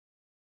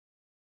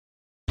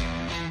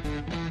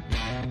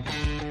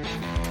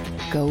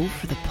Go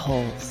for the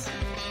pulls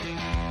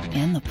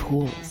and the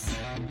pools.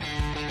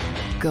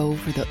 Go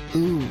for the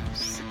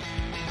oohs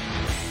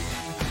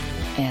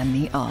and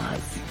the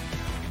ahs.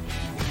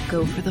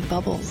 Go for the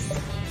bubbles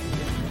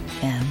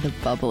and the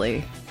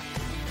bubbly.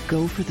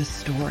 Go for the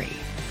story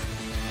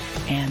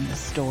and the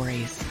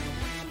stories.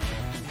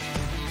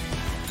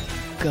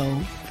 Go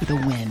for the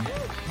win.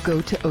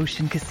 Go to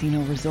Ocean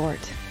Casino Resort.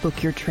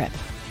 Book your trip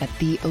at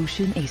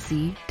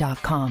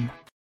theoceanac.com.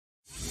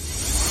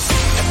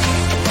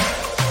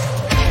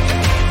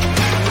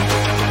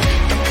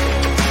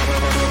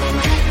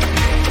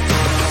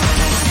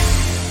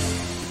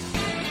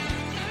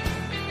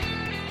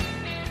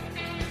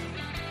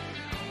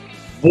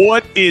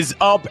 What is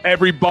up,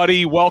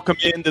 everybody? Welcome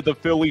into the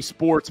Philly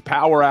Sports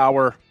Power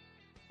Hour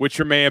with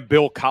your man,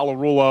 Bill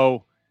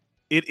Colarulo.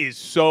 It is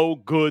so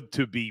good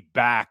to be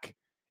back.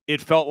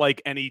 It felt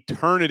like an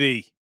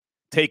eternity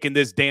taking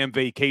this damn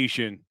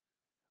vacation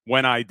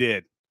when I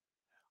did.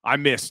 I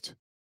missed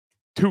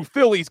 2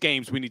 Phillies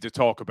games we need to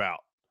talk about.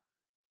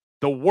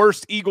 The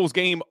worst Eagles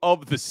game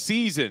of the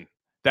season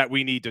that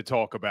we need to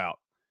talk about.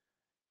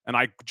 And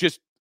I've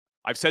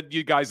said to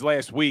you guys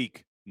last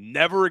week,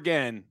 never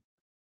again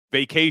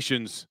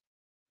vacations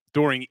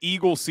during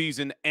Eagle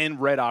season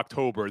and Red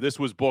October. This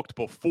was booked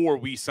before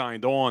we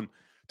signed on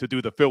to do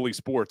the Philly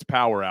Sports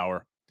Power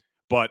Hour.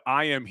 But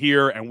I am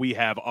here, and we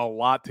have a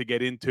lot to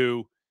get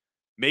into.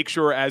 Make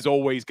sure, as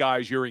always,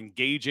 guys, you're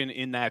engaging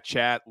in that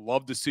chat.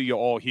 Love to see you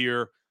all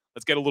here.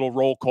 Let's get a little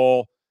roll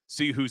call,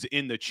 see who's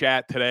in the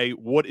chat today.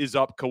 What is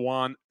up,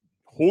 Kawan?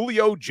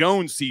 Julio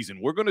Jones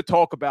season. We're going to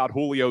talk about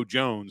Julio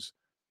Jones.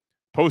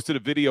 Posted a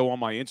video on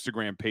my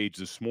Instagram page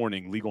this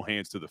morning, Legal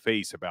Hands to the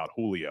Face, about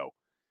Julio.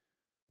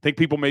 I think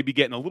people may be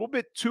getting a little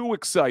bit too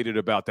excited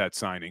about that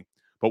signing,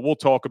 but we'll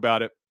talk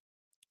about it.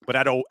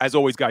 But as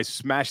always, guys,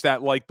 smash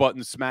that like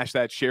button, smash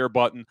that share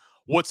button.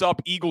 What's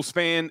up, Eagles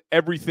fan?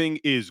 Everything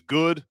is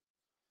good.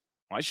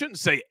 Well, I shouldn't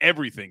say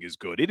everything is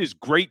good. It is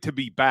great to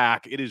be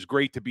back. It is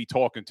great to be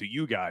talking to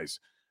you guys,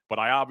 but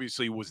I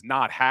obviously was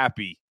not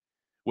happy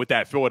with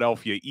that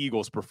Philadelphia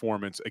Eagles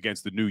performance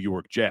against the New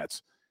York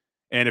Jets.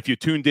 And if you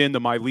tuned in to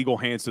my Legal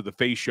Hands to the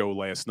Face show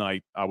last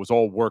night, I was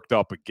all worked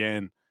up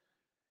again.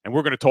 And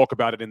we're going to talk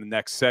about it in the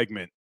next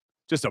segment.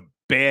 Just a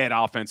bad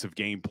offensive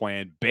game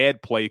plan,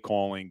 bad play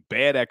calling,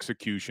 bad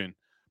execution.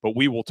 But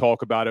we will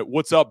talk about it.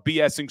 What's up,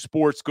 BSing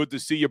Sports? Good to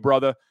see you,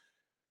 brother.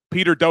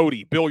 Peter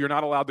Doty. Bill, you're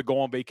not allowed to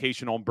go on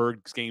vacation on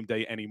Birds game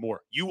day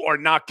anymore. You are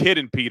not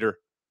kidding, Peter.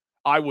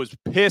 I was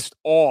pissed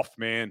off,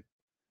 man.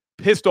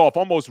 Pissed off.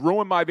 Almost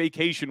ruined my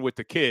vacation with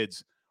the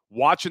kids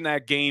watching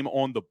that game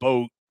on the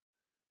boat.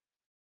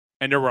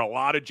 And there were a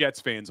lot of Jets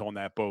fans on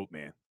that boat,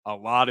 man. A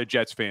lot of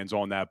Jets fans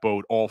on that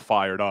boat, all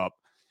fired up.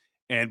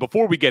 And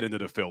before we get into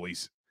the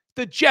Phillies,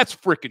 the Jets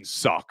freaking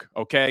suck,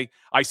 okay?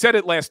 I said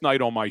it last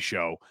night on my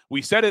show.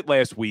 We said it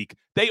last week.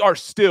 They are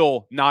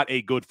still not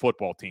a good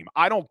football team.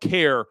 I don't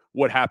care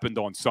what happened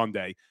on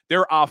Sunday.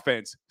 Their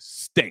offense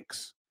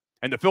stinks.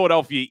 And the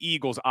Philadelphia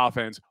Eagles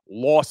offense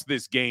lost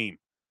this game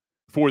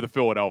for the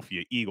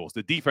Philadelphia Eagles.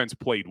 The defense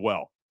played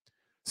well.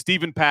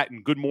 Stephen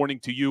Patton, good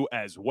morning to you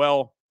as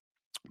well.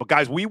 But,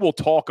 guys, we will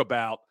talk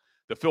about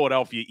the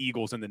Philadelphia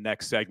Eagles in the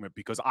next segment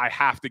because I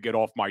have to get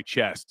off my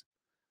chest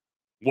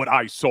what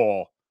I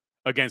saw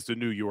against the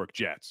New York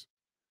Jets.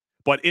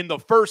 But in the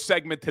first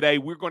segment today,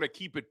 we're going to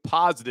keep it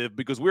positive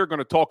because we're going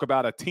to talk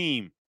about a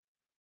team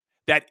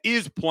that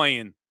is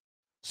playing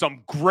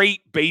some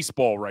great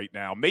baseball right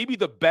now, maybe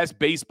the best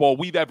baseball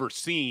we've ever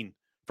seen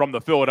from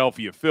the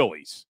Philadelphia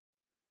Phillies.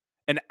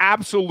 An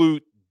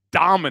absolute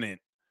dominant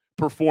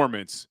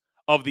performance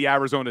of the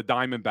Arizona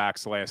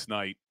Diamondbacks last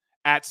night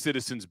at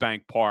Citizens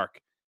Bank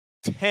Park.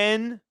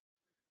 10-0.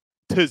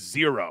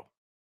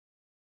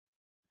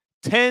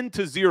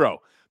 10-0.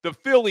 The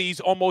Phillies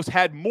almost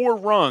had more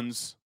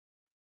runs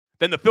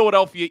than the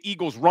Philadelphia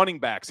Eagles running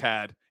backs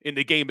had in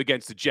the game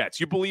against the Jets.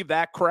 You believe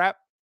that crap?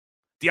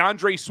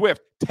 DeAndre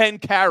Swift, 10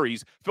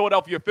 carries.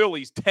 Philadelphia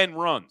Phillies, 10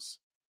 runs.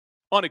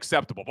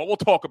 Unacceptable. But we'll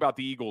talk about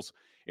the Eagles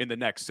in the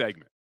next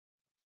segment.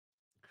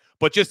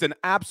 But just an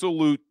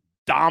absolute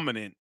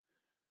dominant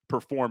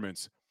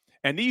performance.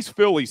 And these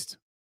Phillies,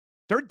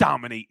 they're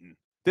dominating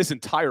this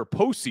entire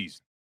postseason.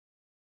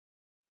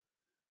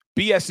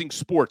 BSing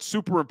Sports,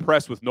 super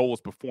impressed with Nola's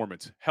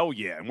performance. Hell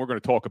yeah, and we're going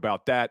to talk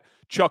about that.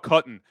 Chuck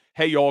Hutton,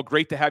 hey, y'all,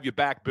 great to have you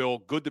back, Bill.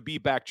 Good to be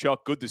back,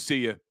 Chuck. Good to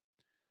see you.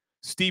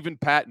 Stephen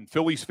Patton,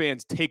 Phillies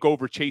fans take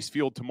over Chase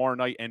Field tomorrow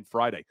night and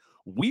Friday.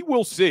 We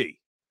will see.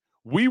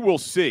 We will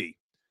see.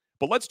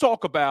 But let's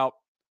talk about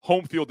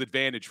home field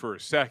advantage for a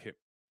second.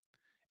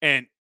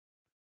 And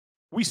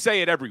we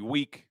say it every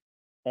week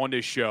on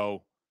this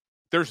show.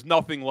 There's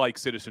nothing like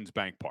Citizens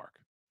Bank Park.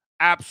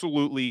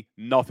 Absolutely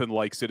nothing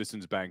like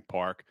Citizens Bank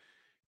Park.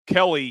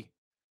 Kelly,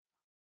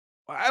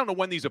 I don't know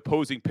when these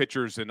opposing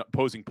pitchers and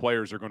opposing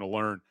players are going to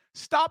learn.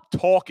 Stop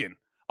talking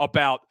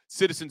about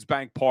Citizens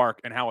Bank Park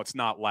and how it's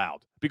not loud,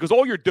 because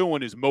all you're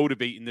doing is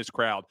motivating this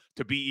crowd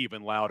to be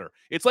even louder.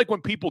 It's like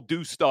when people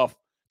do stuff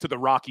to the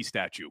Rocky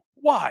statue.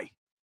 Why?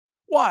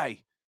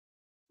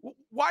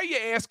 Why are you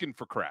asking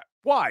for crap?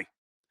 Why?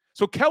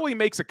 So Kelly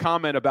makes a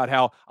comment about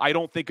how I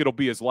don't think it'll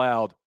be as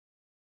loud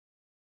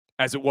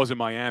as it was in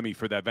Miami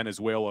for that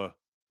Venezuela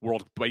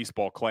World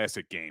Baseball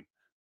Classic game.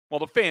 Well,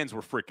 the fans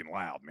were freaking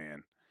loud,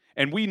 man.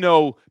 And we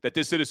know that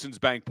this Citizens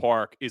Bank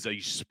Park is a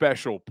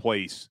special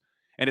place.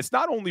 And it's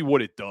not only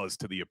what it does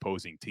to the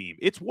opposing team,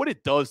 it's what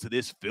it does to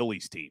this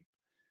Phillies team.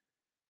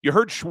 You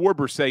heard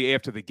Schwarber say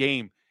after the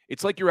game,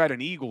 it's like you're at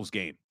an Eagles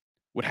game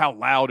with how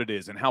loud it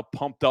is and how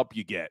pumped up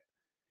you get.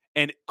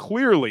 And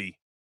clearly,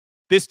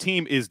 this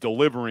team is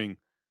delivering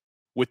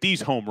with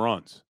these home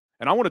runs.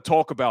 And I want to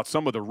talk about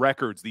some of the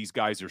records these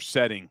guys are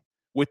setting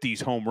with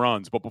these home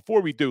runs. But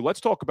before we do,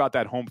 let's talk about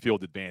that home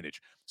field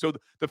advantage. So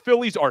the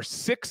Phillies are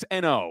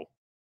 6-0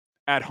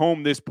 at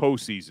home this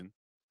postseason,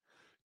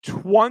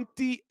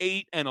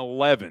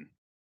 28-11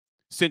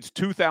 since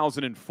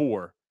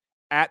 2004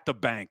 at the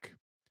bank.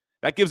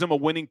 That gives them a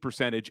winning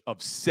percentage of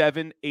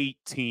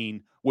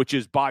 .718, which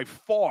is by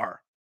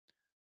far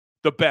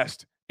the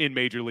best in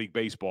Major League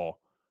Baseball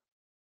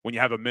when you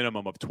have a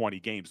minimum of 20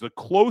 games. The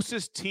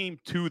closest team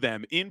to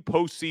them in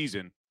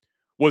postseason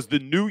was the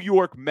New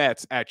York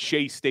Mets at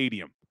Shea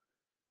Stadium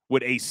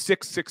with a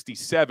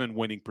 .667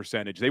 winning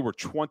percentage. They were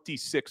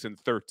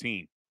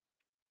 26-13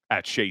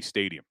 at Shea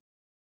Stadium.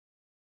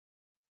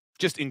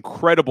 Just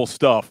incredible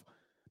stuff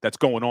that's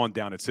going on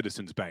down at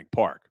Citizens Bank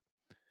Park.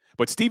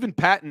 But Stephen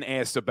Patton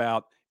asks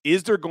about,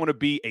 is there going to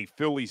be a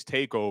Phillies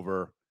fans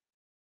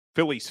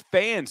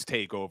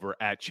takeover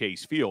at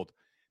Chase Field?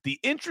 The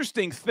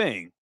interesting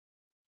thing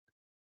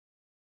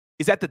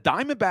is that the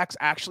Diamondbacks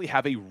actually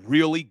have a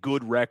really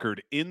good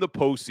record in the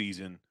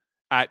postseason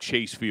at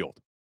Chase Field.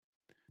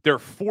 They're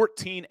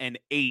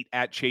 14-8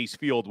 at Chase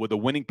Field with a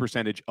winning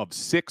percentage of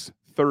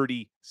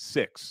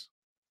 .636.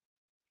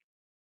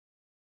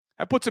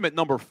 That puts them at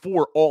number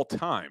 4 all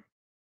time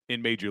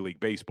in Major League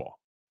Baseball.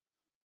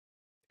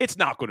 It's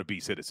not going to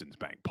be Citizens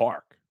Bank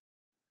Park,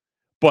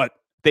 but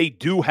they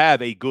do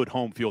have a good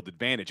home field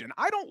advantage. And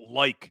I don't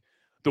like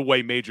the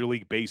way Major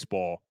League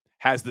Baseball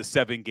has the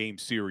 7-game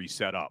series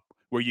set up,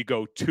 where you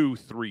go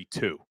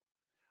 2-3-2.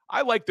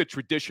 I like the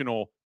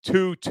traditional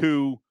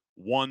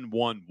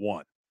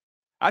 2-2-1-1-1.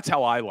 That's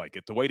how I like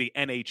it, the way the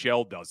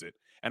NHL does it.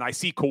 And I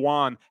see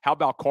Kwan, how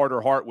about Carter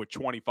Hart with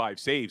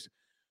 25 saves?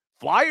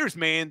 Flyers,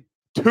 man,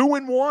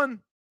 2-1.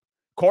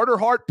 Carter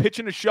Hart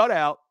pitching a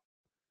shutout.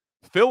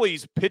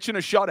 Phillies pitching a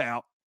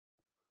shutout.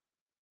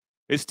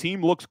 His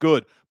team looks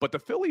good, but the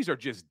Phillies are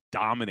just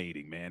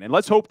dominating, man. And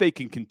let's hope they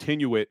can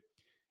continue it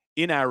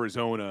in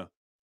Arizona.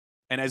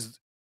 And as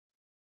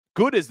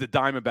good as the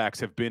Diamondbacks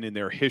have been in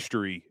their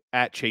history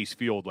at Chase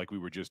Field, like we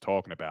were just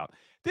talking about,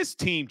 this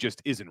team just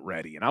isn't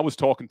ready. And I was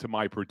talking to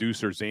my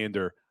producer,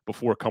 Xander,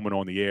 before coming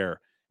on the air.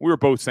 We were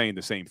both saying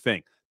the same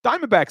thing.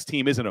 Diamondbacks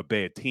team isn't a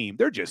bad team.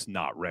 They're just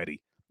not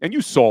ready. And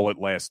you saw it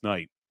last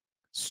night.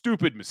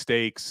 Stupid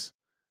mistakes,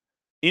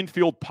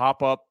 infield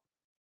pop-up,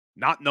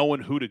 not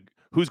knowing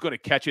who's going to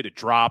catch it. It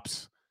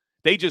drops.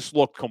 They just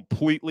looked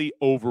completely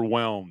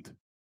overwhelmed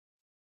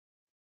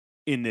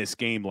in this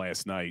game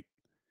last night.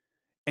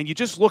 And you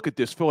just look at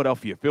this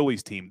Philadelphia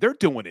Phillies team. They're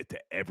doing it to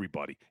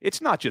everybody.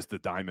 It's not just the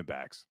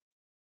Diamondbacks.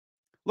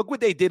 Look what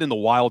they did in the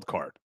wild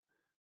card.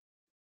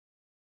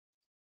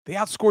 They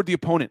outscored the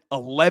opponent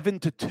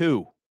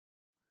 11-2.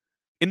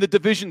 In the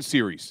division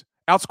series,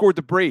 outscored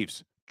the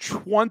Braves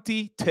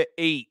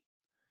 20-8.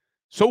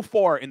 So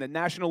far in the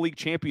National League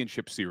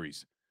Championship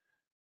Series,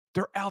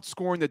 they're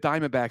outscoring the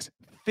Diamondbacks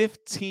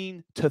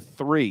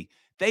 15-3.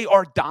 They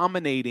are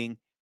dominating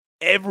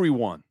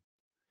everyone.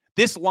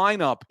 This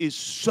lineup is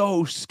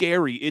so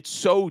scary. It's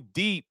so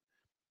deep.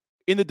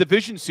 In the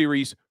division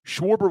series,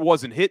 Schwarber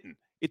wasn't hitting.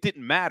 It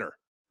didn't matter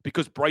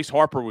because Bryce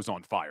Harper was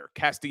on fire.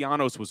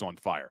 Castellanos was on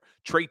fire.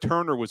 Trey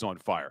Turner was on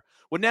fire.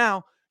 Well,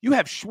 now you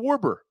have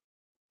Schwarber.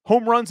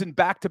 Home runs in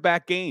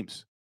back-to-back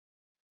games.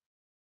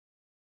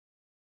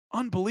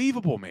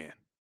 Unbelievable, man.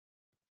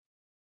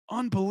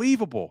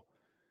 Unbelievable.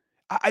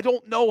 I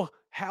don't know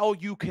how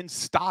you can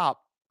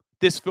stop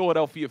this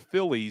Philadelphia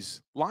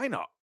Phillies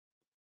lineup.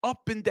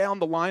 Up and down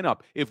the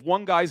lineup. If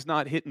one guy's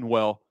not hitting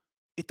well,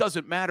 it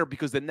doesn't matter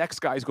because the next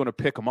guy's going to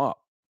pick him up.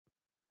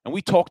 And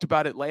we talked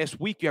about it last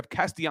week. You have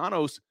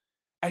Castellanos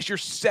as your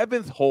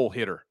 7th hole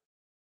hitter.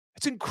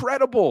 It's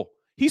incredible.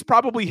 He's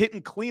probably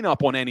hitting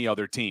cleanup on any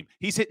other team.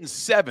 He's hitting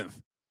 7th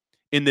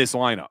in this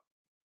lineup.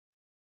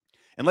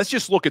 And let's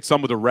just look at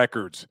some of the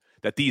records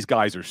that these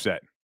guys are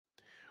setting.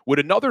 With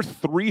another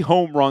 3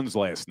 home runs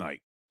last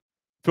night,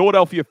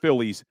 Philadelphia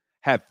Phillies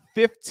have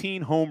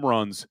 15 home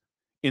runs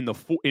in the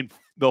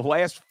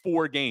last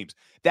 4 games.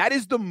 That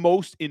is the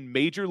most in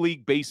Major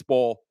League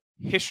Baseball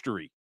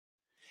history.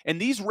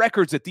 And these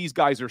records that these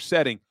guys are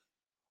setting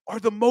are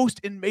the most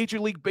in Major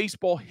League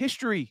Baseball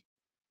history.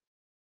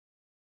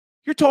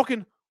 You're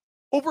talking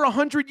over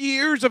 100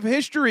 years of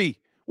history,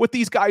 what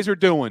these guys are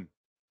doing.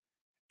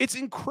 It's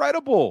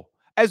incredible.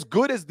 As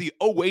good as the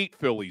 08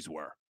 Phillies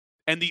were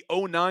and the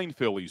 09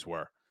 Phillies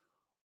were.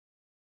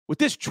 What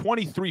this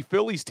 23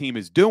 Phillies team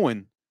is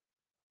doing,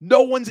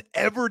 no one's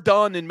ever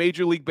done in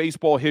Major League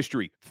Baseball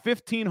history.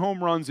 15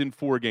 home runs in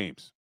 4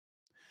 games.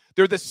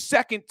 They're the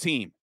second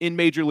team in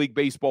Major League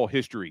Baseball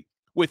history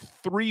with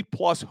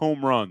 3+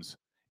 home runs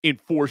in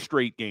 4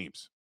 straight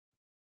games.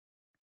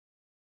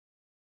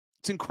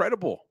 It's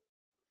incredible.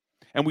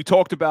 And we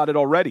talked about it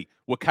already,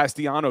 what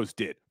Castellanos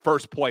did.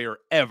 First player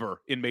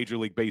ever in Major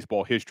League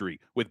Baseball history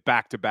with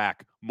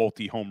back-to-back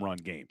multi-home run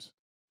games.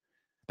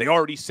 They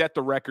already set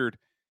the record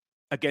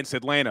against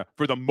Atlanta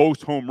for the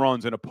most home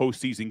runs in a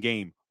postseason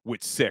game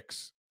with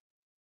 6.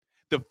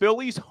 The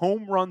Phillies'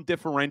 home run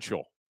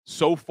differential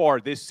so far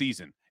this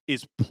season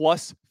is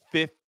plus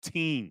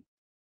 15.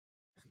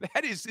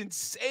 That is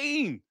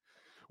insane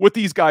what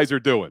these guys are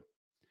doing.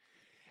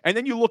 And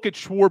then you look at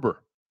Schwarber.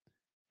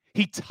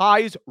 He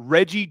ties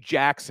Reggie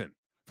Jackson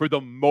for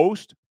the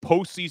most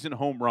postseason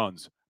home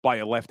runs by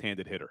a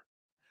left-handed hitter.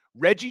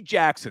 Reggie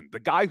Jackson, the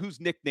guy who's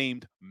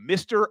nicknamed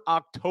Mr.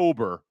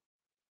 October,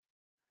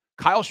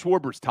 Kyle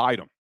Schwarber's tied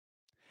him.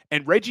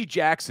 And Reggie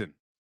Jackson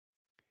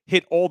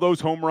hit all those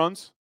home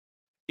runs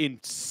in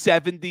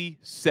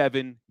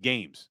 77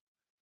 games.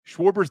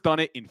 Schwarber's done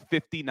it in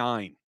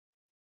 59.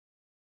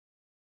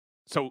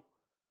 So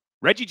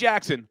Reggie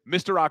Jackson,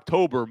 Mr.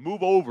 October,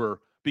 move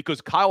over because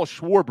Kyle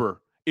Schwarber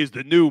is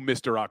the new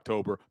Mr.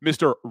 October,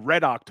 Mr.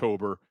 Red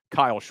October,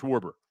 Kyle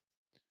Schwarber.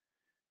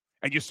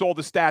 And you saw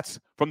the stats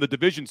from the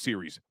division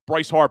series.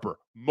 Bryce Harper,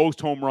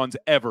 most home runs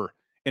ever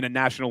in a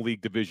National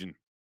League division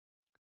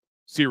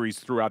series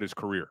throughout his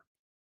career.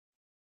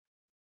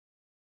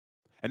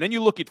 And then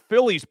you look at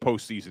Phillies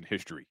postseason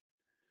history.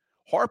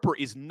 Harper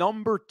is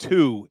number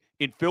 2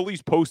 in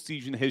Phillies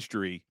postseason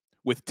history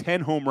with 10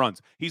 home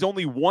runs. He's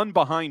only 1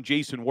 behind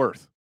Jason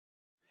Worth.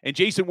 And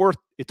Jason Worth,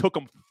 it took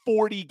him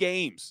 40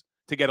 games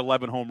to get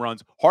 11 home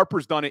runs.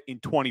 Harper's done it in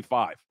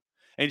 25.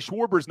 And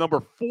Schwarber's number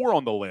 4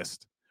 on the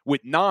list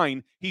with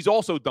 9. He's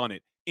also done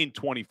it in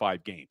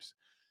 25 games.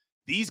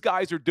 These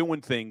guys are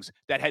doing things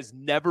that has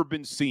never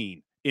been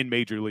seen in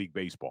Major League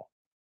Baseball.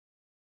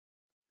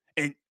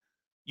 And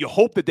you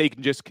hope that they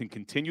can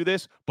continue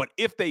this, but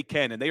if they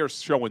can, and they are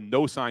showing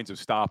no signs of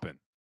stopping,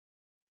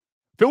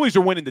 Phillies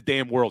are winning the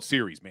damn World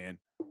Series, man.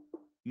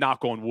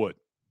 Knock on wood.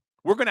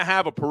 We're going to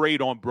have a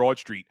parade on Broad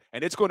Street,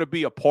 and it's going to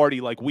be a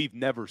party like we've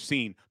never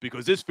seen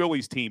because this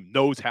Phillies team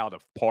knows how to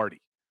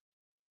party.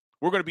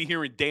 We're going to be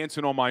hearing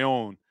Dancing on My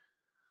Own.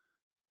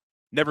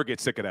 Never get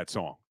sick of that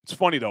song. It's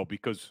funny, though,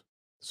 because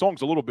the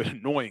song's a little bit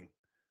annoying,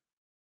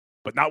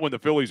 but not when the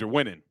Phillies are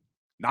winning.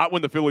 Not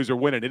when the Phillies are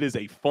winning. It is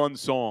a fun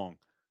song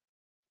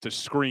to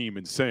scream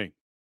and sing.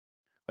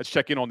 Let's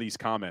check in on these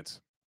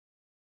comments.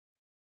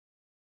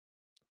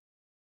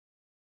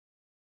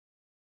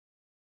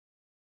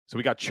 So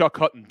we got Chuck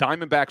Hutton.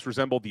 Diamondbacks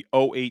resemble the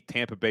 08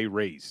 Tampa Bay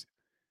Rays.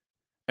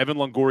 Evan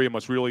Longoria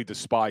must really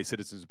despise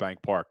Citizens Bank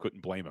Park.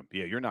 Couldn't blame him.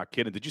 Yeah, you're not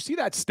kidding. Did you see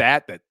that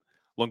stat that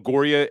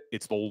Longoria,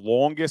 it's the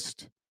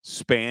longest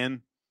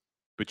span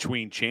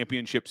between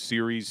championship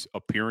series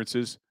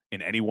appearances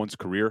in anyone's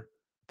career?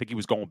 I think he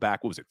was going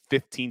back, what was it,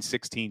 15,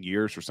 16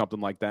 years or something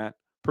like that?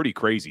 Pretty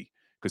crazy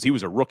because he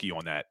was a rookie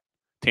on that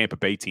Tampa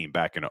Bay team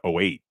back in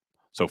 08.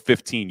 So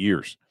 15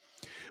 years.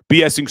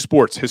 BSing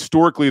Sports.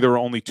 Historically, there are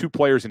only 2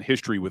 players in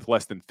history with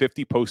less than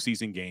 50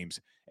 postseason games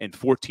and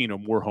 14 or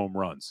more home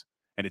runs.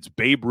 And it's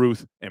Babe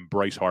Ruth and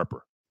Bryce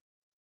Harper.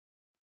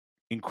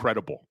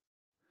 Incredible.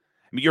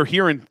 I mean, you're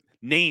hearing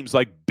names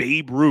like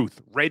Babe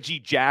Ruth, Reggie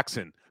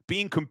Jackson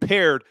being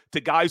compared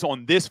to guys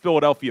on this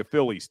Philadelphia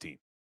Phillies team.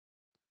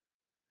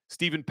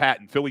 Stephen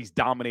Patton, Phillies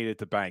dominated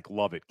the bank.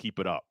 Love it. Keep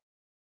it up.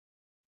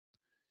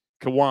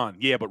 Kawan,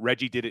 yeah, but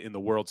Reggie did it in the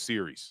World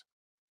Series.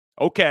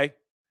 Okay.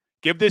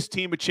 Give this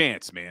team a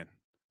chance, man.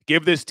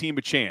 Give this team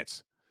a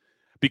chance.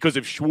 Because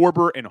if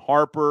Schwarber and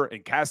Harper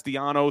and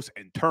Castellanos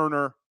and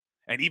Turner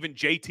and even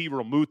JT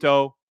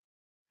Realmuto,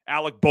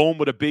 Alec Bohm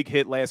with a big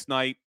hit last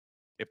night,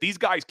 if these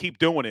guys keep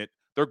doing it,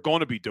 they're going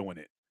to be doing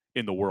it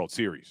in the World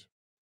Series.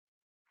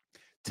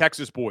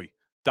 Texas boy,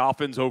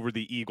 Dolphins over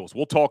the Eagles.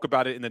 We'll talk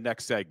about it in the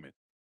next segment.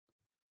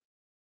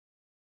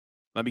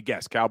 Let me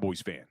guess,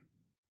 Cowboys fan.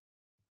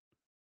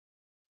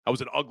 That was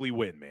an ugly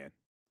win, man.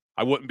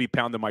 I wouldn't be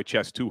pounding my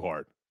chest too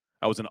hard.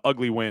 That was an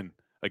ugly win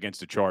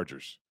against the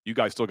Chargers. You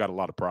guys still got a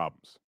lot of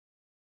problems.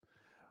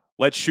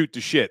 Let's shoot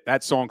the shit.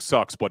 That song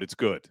sucks, but it's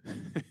good.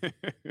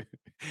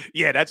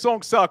 Yeah, that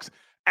song sucks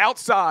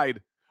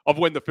outside of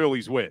when the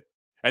Phillies win.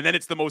 And then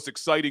it's the most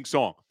exciting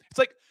song. It's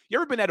like, you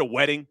ever been at a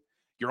wedding?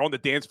 You're on the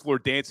dance floor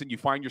dancing. You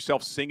find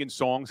yourself singing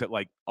songs that,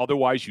 like,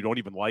 otherwise you don't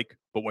even like.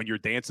 But when you're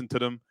dancing to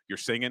them, you're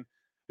singing.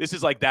 This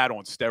is like that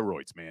on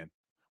steroids, man.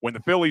 When the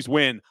Phillies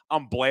win,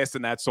 I'm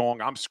blasting that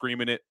song. I'm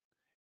screaming it.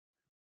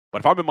 But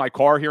if I'm in my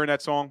car hearing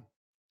that song,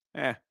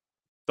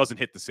 doesn't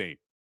hit the same.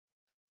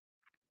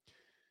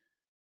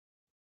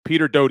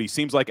 Peter Doty,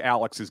 seems like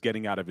Alex is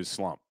getting out of his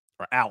slump.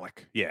 Or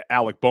Alec. Yeah,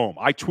 Alec Bohm.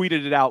 I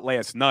tweeted it out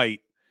last night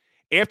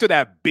after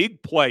that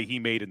big play he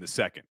made in the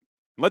second.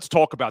 Let's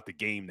talk about the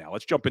game now.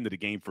 Let's jump into the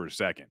game for a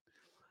second.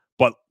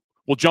 But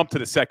we'll jump to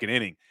the second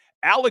inning.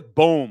 Alec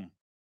Bohm,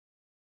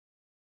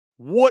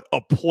 what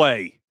a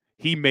play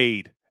he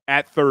made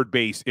at third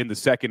base in the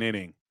second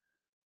inning.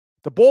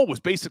 The ball was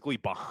basically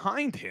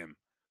behind him,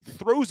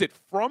 throws it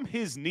from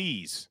his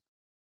knees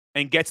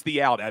and gets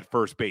the out at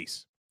first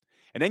base.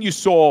 And then you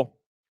saw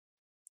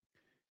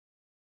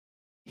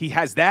he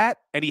has that,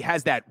 and he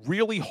has that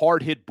really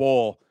hard hit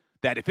ball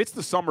that if it's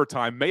the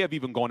summertime may have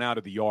even gone out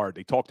of the yard.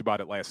 They talked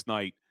about it last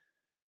night.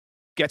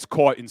 Gets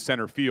caught in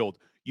center field.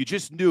 You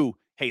just knew,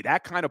 hey,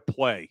 that kind of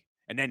play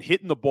and then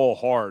hitting the ball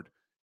hard,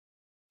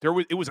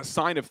 it was a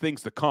sign of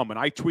things to come. And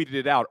I tweeted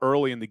it out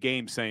early in the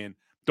game saying,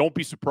 don't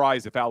be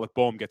surprised if Alec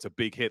Boehm gets a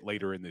big hit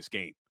later in this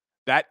game.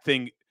 That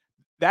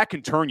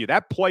can turn you.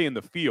 That play in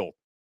the field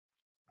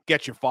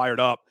gets you fired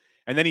up.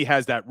 And then he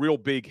has that real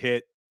big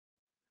hit,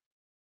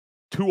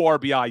 2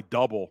 RBI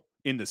double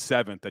in the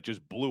 7th that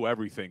just blew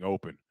everything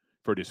open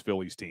for this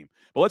Phillies team.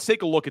 But let's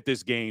take a look at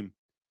this game.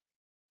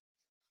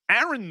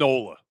 Aaron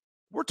Nola,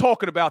 we're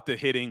talking about the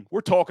hitting.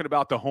 We're talking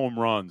about the home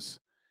runs.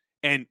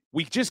 And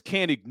we just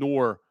can't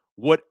ignore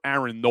what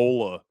Aaron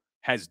Nola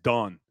has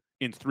done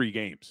in 3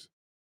 games.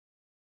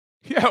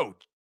 Yo,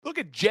 look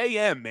at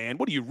JM, man.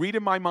 What are you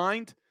reading my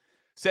mind?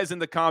 Says in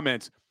the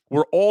comments,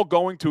 we're all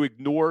going to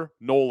ignore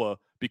Nola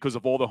because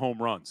of all the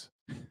home runs.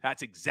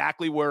 That's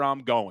exactly where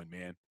I'm going,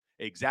 man.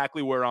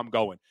 Exactly where I'm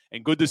going.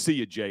 And good to see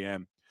you,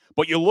 JM.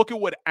 But you look at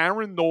what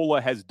Aaron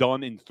Nola has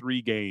done in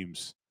 3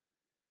 games.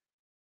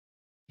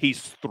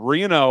 He's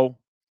 3-0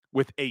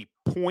 with a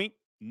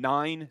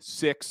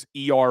 .96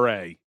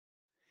 ERA.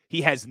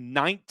 He has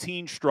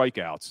 19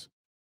 strikeouts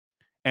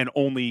and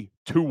only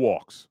 2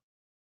 walks.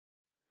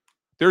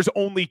 There's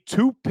only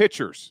 2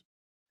 pitchers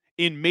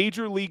in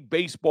Major League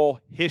Baseball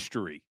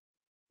history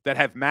that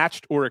have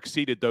matched or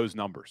exceeded those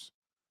numbers.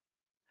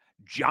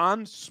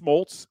 John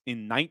Smoltz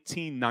in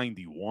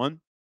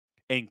 1991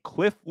 and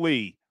Cliff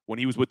Lee when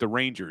he was with the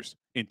Rangers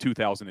in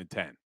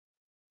 2010.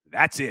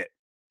 That's it.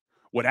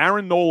 What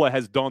Aaron Nola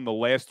has done the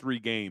last 3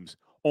 games,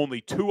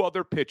 only 2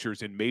 other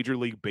pitchers in Major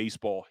League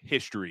Baseball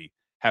history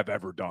have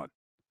ever done.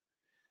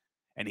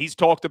 And he's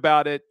talked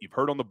about it. You've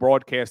heard on the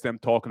broadcast them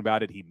talking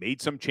about it. He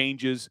made some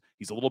changes.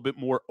 He's a little bit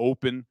more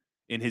open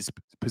in his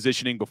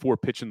positioning before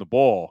pitching the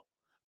ball.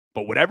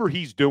 But whatever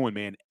he's doing,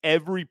 man,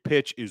 every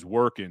pitch is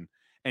working.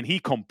 And he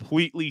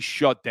completely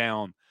shut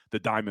down the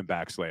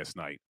Diamondbacks last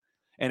night.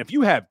 And if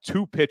you have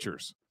 2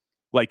 pitchers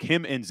like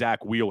him and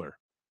Zach Wheeler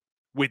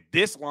with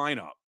this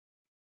lineup,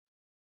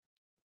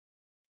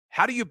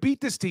 how do you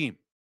beat this team?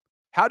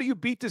 How do you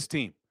beat this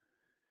team?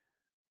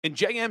 And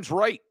JM's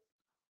right.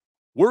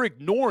 We're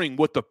ignoring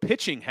what the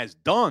pitching has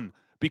done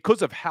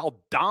because of how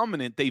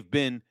dominant they've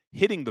been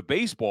hitting the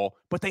baseball,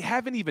 but they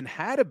haven't even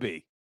had to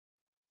be.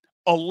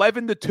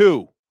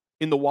 11-2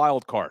 in the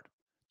wild card,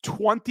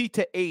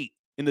 20-8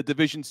 in the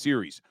division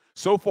series.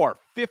 So far,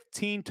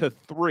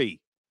 15-3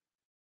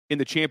 in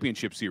the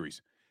championship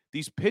series.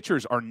 These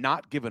pitchers are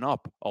not giving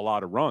up a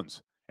lot of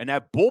runs, and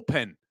that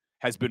bullpen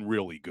has been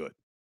really good.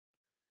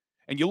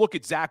 And you look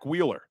at Zach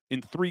Wheeler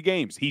in 3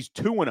 games, he's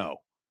 2-0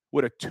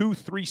 with a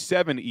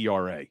 2.37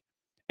 ERA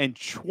and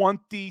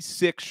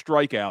 26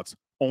 strikeouts,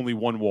 only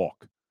 1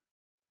 walk.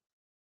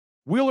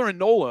 Wheeler and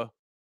Nola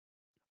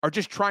are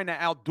just trying to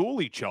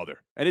outduel each other,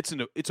 and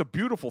it's a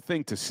beautiful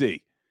thing to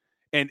see.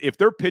 And if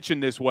they're pitching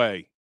this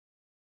way,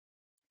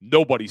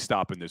 nobody's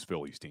stopping this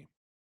Phillies team.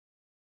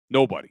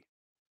 Nobody.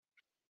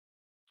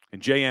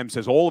 And JM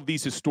says all of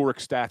these historic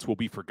stats will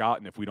be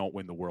forgotten if we don't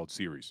win the World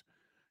Series.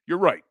 You're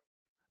right.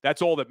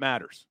 That's all that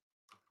matters.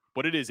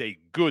 But it is a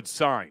good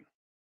sign.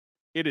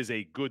 It is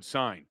a good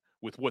sign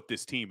with what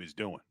this team is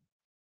doing.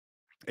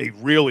 A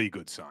really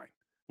good sign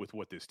with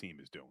what this team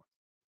is doing.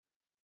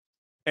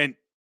 And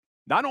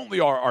not only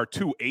are our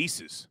 2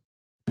 aces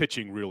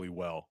pitching really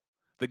well,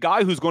 the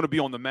guy who's going to be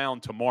on the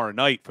mound tomorrow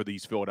night for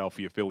these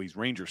Philadelphia Phillies,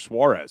 Ranger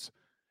Suarez,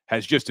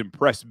 has just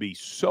impressed me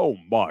so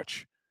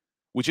much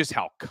with just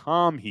how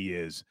calm he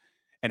is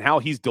and how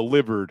he's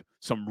delivered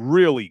some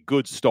really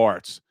good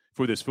starts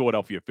for this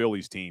Philadelphia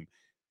Phillies team.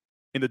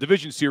 In the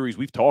division series,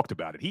 we've talked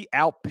about it. He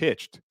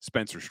outpitched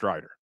Spencer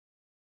Strider.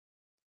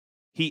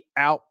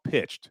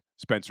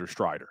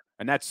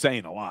 And that's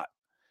saying a lot.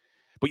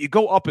 But you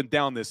go up and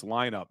down this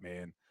lineup,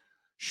 man.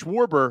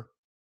 Schwarber,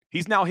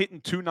 he's now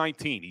hitting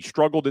 219. He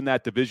struggled in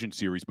that division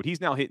series, but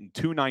he's now hitting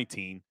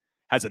 219,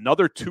 has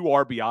another 2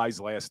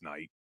 RBIs last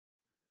night.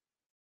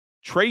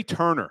 Trey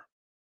Turner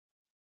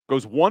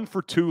goes 1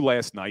 for 2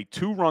 last night,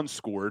 2 runs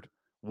scored,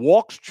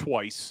 walks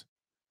twice.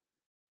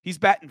 He's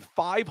batting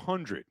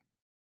 .500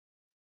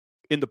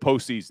 in the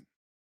postseason.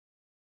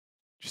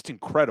 Just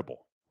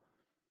incredible.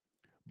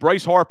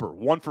 Bryce Harper,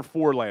 1 for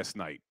 4 last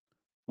night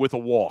with a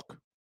walk.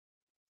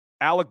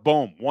 Alec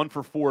Boehm, 1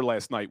 for 4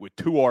 last night with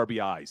 2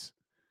 RBIs.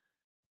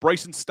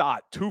 Bryson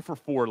Stott, 2 for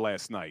 4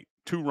 last night,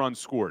 2 runs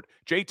scored.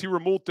 JT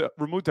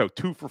Realmuto,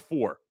 2 for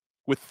 4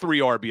 with 3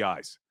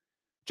 RBIs.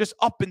 Just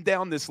up and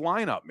down this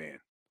lineup, man.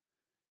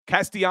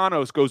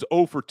 Castellanos goes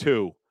 0 for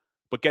 2,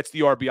 but gets the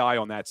RBI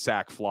on that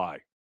sac fly.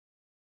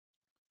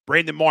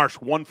 Brandon Marsh,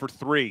 1 for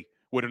 3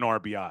 with an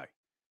RBI.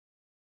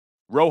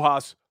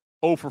 Rojas,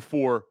 0 for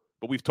 4,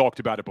 but we've talked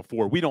about it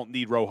before. We don't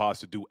need Rojas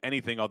to do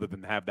anything other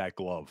than have that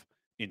glove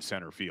in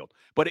center field.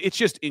 But it's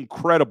just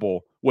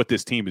incredible what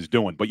this team is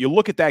doing. But you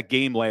look at that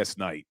game last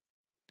night.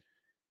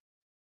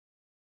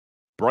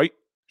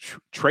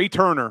 Trey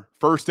Turner,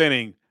 first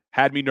inning,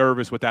 had me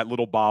nervous with that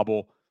little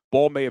bobble.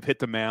 Ball may have hit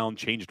the mound,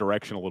 changed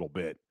direction a little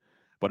bit.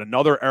 But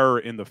another error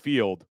in the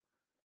field.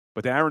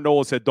 But then Aaron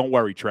Nola said, don't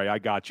worry, Trey, I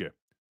got you.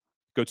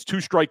 Goes 2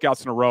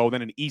 strikeouts in a row,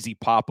 then an easy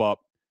pop-up.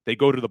 They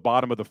go to the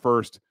bottom of the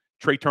first.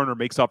 Trey Turner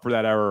makes up for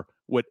that error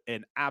with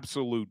an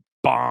absolute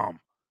bomb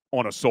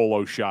on a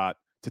solo shot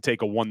to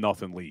take a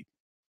 1-0 lead.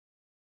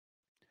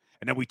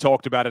 And then we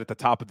talked about it at the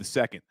top of the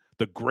second,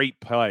 the great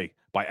play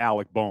by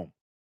Alec Boehm.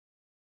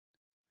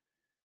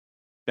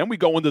 Then we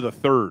go into the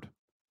third.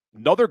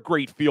 Another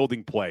great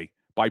fielding play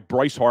by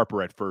Bryce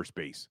Harper at first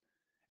base.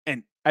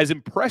 And as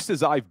impressed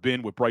as I've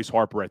been with Bryce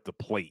Harper at the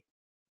plate,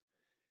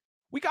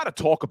 we got to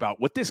talk about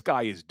what this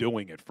guy is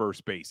doing at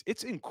first base.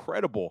 It's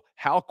incredible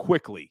how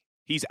quickly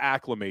he's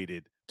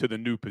acclimated to the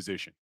new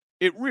position.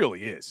 It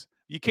really is.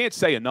 You can't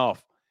say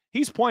enough.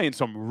 He's playing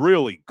some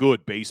really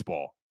good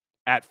baseball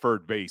at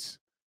third base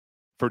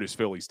for this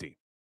Phillies team.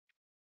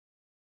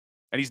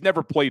 And he's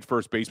never played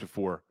first base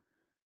before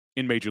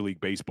in Major League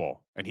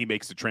Baseball. And he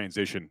makes the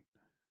transition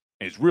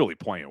and is really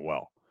playing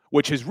well,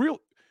 which is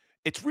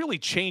it's really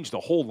changed the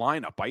whole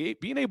lineup by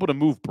being able to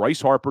move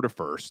Bryce Harper to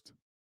first.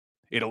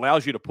 It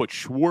allows you to put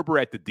Schwarber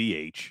at the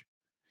DH.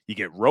 You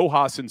get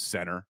Rojas in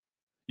center.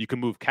 You can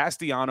move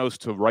Castellanos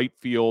to right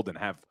field and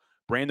have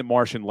Brandon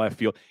Marsh in left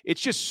field.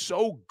 It's just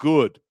so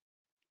good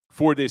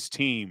for this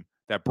team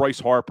that Bryce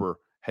Harper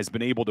has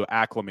been able to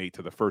acclimate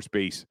to the first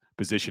base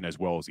position as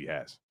well as he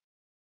has.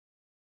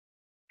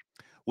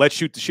 Let's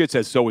Shoot the Shit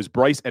says, so is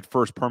Bryce at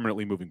first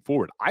permanently moving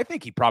forward? I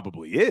think he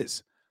probably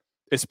is.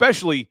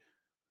 Especially,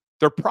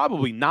 they're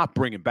probably not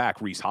bringing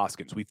back Rhys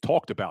Hoskins. We've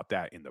talked about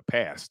that in the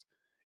past.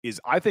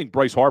 I think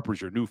Bryce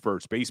Harper's your new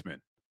first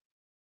baseman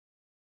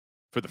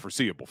for the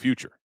foreseeable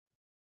future.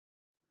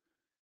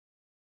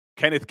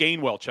 Kenneth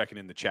Gainwell checking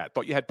in the chat.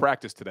 Thought you had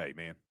practice today,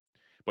 man.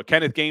 But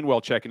Kenneth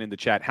Gainwell checking in the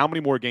chat. How many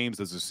more games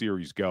does the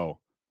series go?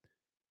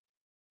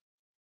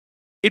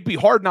 It'd be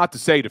hard not to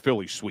say the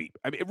Phillies sweep.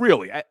 I mean,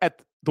 really,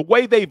 at the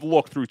way they've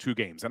looked through 2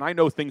 games, and I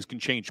know things can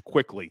change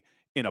quickly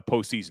in a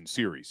postseason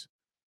series,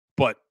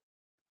 but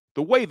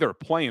the way they're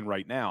playing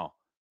right now,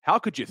 how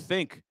could you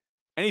think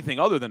anything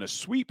other than a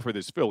sweep for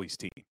this Phillies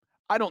team?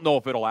 I don't know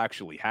if it'll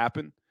actually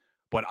happen,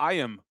 but I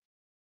am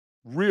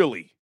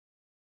really,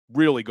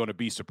 really going to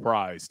be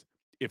surprised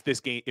if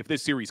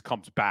this series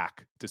comes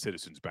back to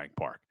Citizens Bank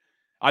Park.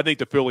 I think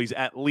the Phillies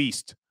at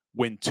least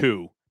win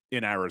 2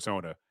 in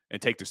Arizona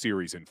and take the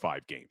series in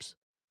 5 games.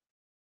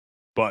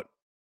 But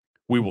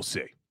we will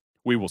see.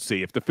 We will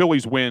see. If the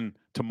Phillies win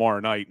tomorrow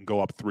night and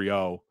go up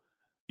 3-0,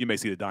 you may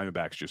see the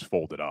Diamondbacks just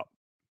fold it up.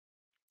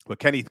 But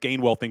Kenneth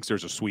Gainwell thinks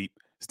there's a sweep.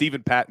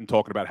 Stephen Patton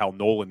talking about how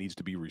Nola needs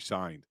to be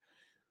re-signed.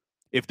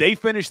 If they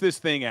finish this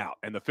thing out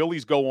and the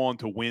Phillies go on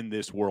to win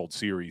this World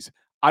Series,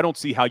 I don't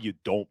see how you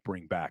don't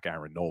bring back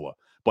Aaron Nola.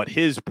 But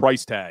his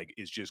price tag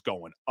is just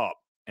going up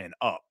and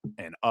up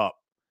and up.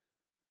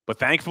 But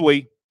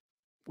thankfully,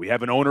 we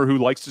have an owner who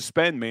likes to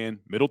spend, man.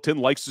 Middleton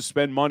likes to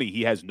spend money.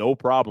 He has no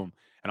problem.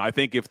 And I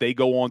think if they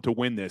go on to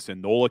win this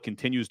and Nola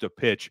continues to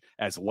pitch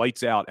as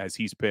lights out as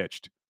he's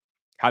pitched,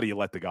 how do you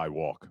let the guy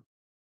walk?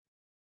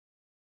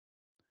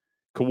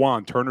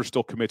 Kawan, Turner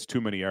still commits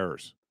too many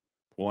errors.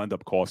 Will end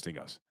up costing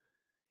us.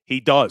 He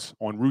does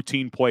on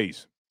routine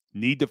plays.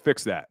 Need to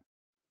fix that.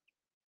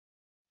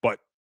 But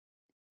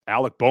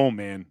Alec Boehm,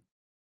 man,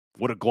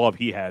 what a glove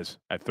he has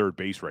at third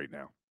base right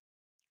now.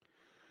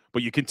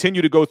 But you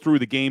continue to go through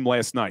the game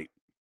last night.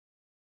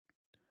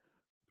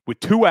 With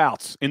 2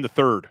 outs in the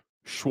third,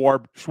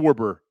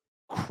 Schwarber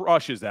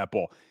crushes that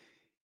ball.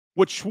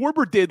 What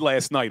Schwarber did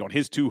last night on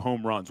his 2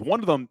 home runs, one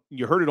of them,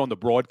 you heard it on the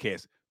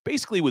broadcast,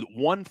 basically with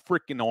one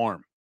freaking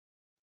arm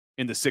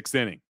in the 6th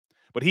inning.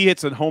 But he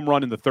hits a home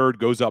run in the third,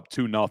 goes up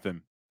 2-0.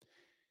 And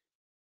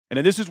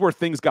then this is where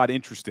things got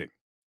interesting.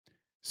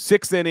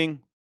 6th inning,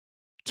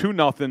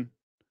 2-0.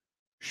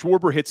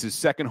 Schwarber hits his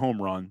 2nd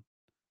home run.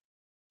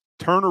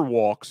 Turner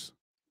walks.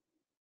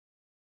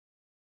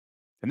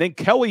 And then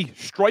Kelly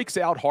strikes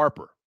out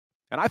Harper.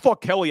 And I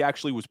thought Kelly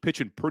actually was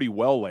pitching pretty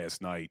well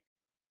last night.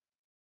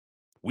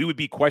 We would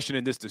be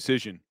questioning this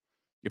decision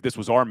if this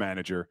was our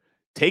manager.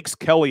 Takes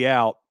Kelly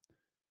out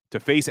to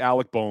face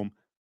Alec Boehm.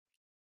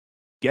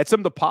 Gets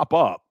him to pop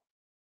up.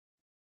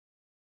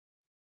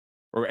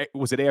 Or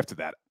was it after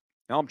that?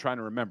 Now I'm trying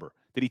to remember.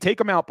 Did he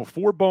take him out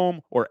before Boehm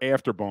or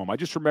after Boehm? I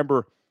just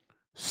remember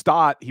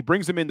Stott. He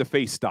brings him in to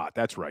face Stott.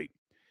 That's right.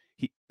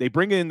 They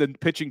bring in the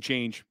pitching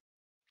change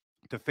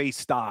to face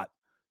Stott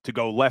to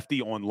go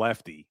lefty on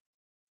lefty.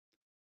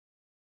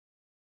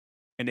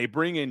 And they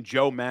bring in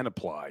Joe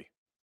Manaply.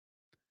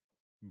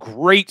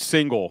 Great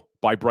single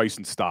by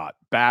Bryson Stott.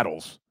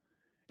 Battles.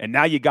 And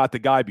now you got the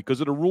guy,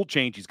 because of the rule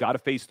change, he's got to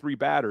face 3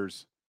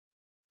 batters.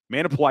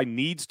 Manaply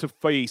needs to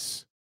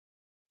face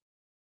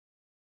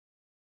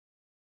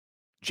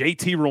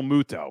JT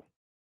Realmuto.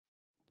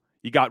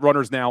 You got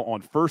runners now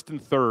on 1st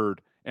and 3rd,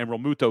 and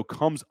Realmuto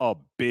comes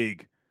up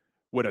big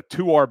with a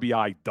 2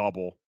 RBI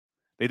double.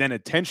 They then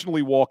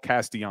intentionally walk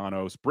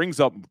Castellanos, brings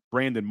up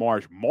Brandon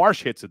Marsh.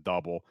 Marsh hits a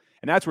double,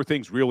 and that's where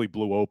things really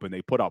blew open.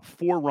 They put up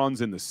 4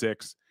 runs in the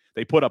 6th.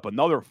 They put up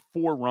another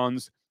 4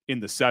 runs in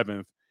the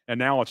 7th, and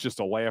now it's just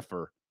a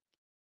laugher.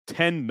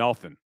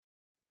 10-0.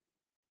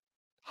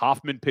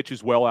 Hoffman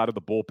pitches well out of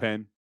the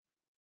bullpen.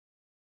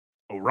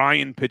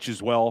 Orion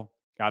pitches well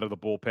out of the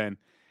bullpen.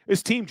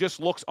 This team just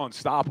looks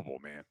unstoppable,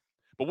 man.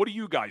 But what do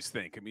you guys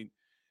think? I mean,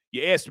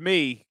 you asked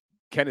me,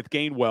 Kenneth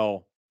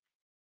Gainwell,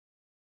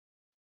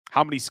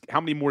 how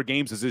many more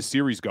games does this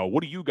series go?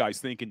 What do you guys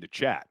think in the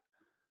chat?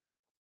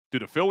 Do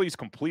the Phillies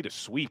complete a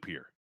sweep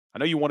here? I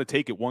know you want to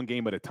take it one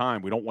game at a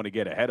time. We don't want to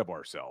get ahead of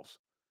ourselves.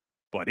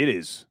 But it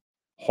is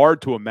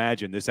hard to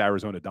imagine this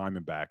Arizona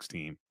Diamondbacks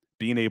team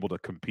being able to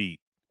compete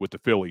with the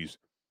Phillies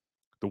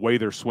the way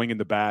they're swinging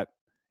the bat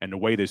and the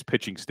way this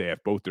pitching staff,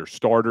 both their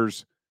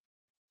starters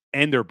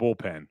and their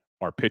bullpen,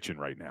 are pitching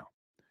right now.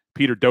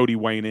 Peter Doty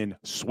weighing in,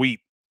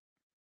 sweep.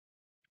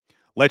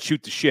 Let's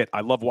shoot the shit.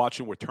 I love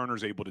watching what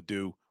Turner's able to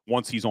do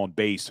once he's on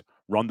base,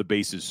 run the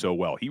bases so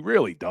well. He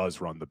really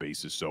does run the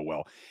bases so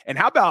well. And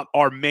how about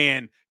our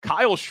man,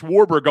 Kyle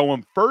Schwarber,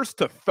 going 1st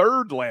to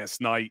 3rd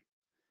last night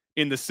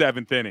in the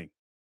 7th inning?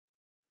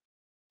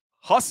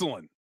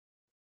 Hustling.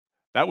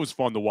 That was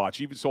fun to watch.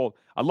 Even so,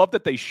 I love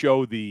that they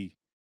show the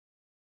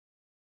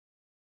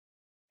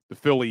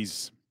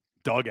Phillies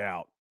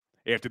dugout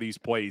after these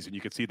plays, and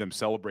you could see them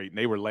celebrating.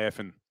 They were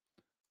laughing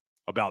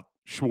about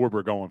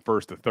Schwarber going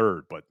 1st to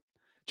 3rd, but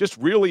just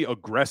really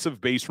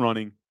aggressive base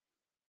running.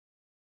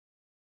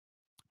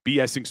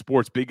 BSing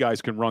sports, big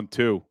guys can run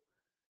too.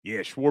 Yeah,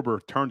 Schwarber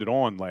turned it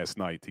on last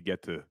night to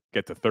get to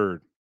 3rd.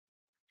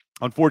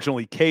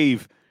 Unfortunately,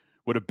 Cave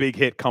with a big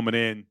hit coming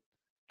in,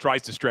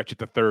 tries to stretch it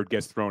to 3rd,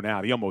 gets thrown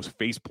out. He almost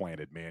face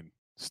planted, man,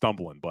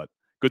 stumbling. But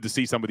good to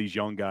see some of these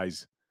young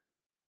guys,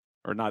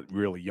 or not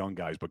really young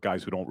guys, but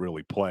guys who don't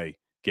really play,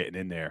 getting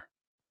in there.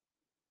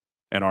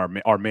 And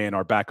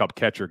our backup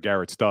catcher,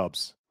 Garrett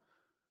Stubbs,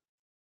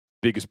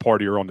 biggest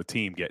partier on the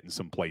team, getting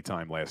some play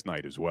time last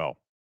night as well.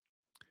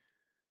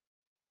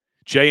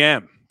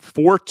 JM,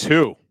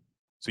 4-2.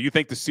 So you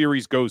think the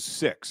series goes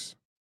 6.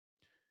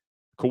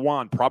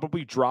 Kawan,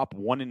 probably drop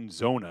 1 in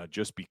Zona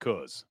just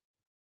because.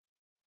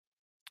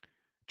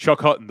 Chuck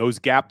Hutton, those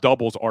gap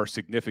doubles are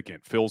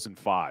significant. Phil's in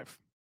 5.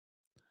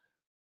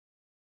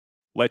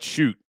 Let's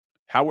shoot.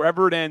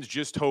 However it ends,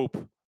 just hope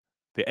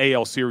the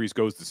AL series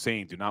goes the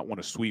same. Do not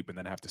want to sweep and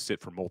then have to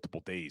sit for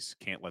multiple days.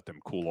 Can't let them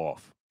cool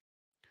off.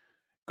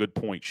 Good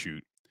point,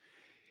 Shoot.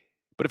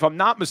 But if I'm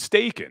not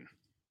mistaken,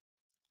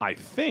 I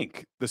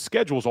think the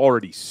schedule's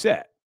already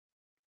set.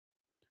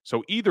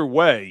 So either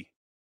way,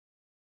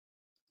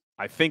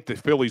 I think the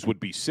Phillies would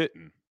be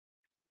sitting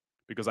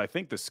because I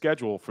think the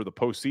schedule for the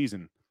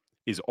postseason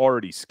is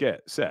already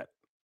set.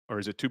 Or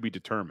is it to be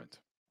determined?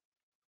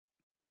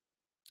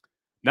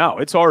 No,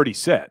 it's already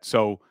set.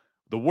 So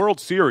the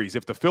World Series,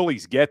 if the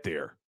Phillies get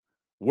there,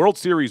 World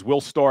Series will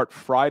start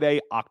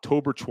Friday,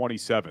 October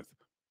 27th,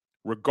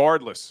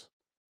 regardless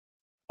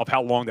of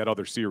how long that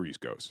other series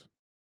goes.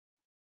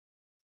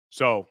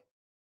 So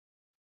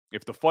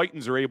if the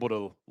Fightins are able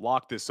to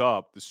lock this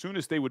up, the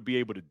soonest they would be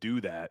able to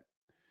do that,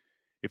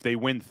 if they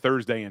win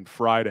Thursday and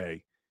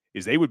Friday,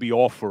 is they would be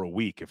off for a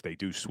week if they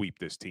do sweep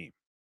this team.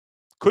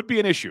 Could be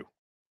an issue.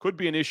 Could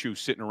be an issue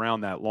sitting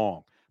around that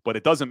long. But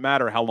it doesn't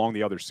matter how long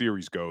the other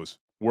series goes.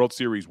 World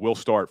Series will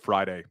start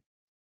Friday,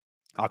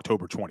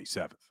 October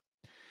 27th.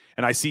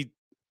 And I see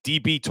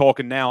DB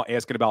talking now,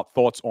 asking about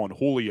thoughts on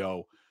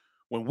Julio.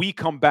 When we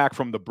come back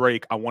from the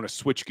break, I want to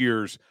switch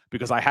gears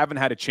because I haven't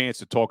had a chance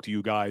to talk to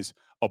you guys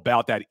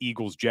about that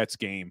Eagles-Jets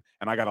game,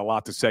 and I got a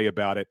lot to say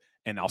about it.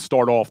 And I'll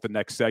start off the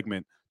next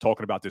segment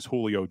talking about this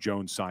Julio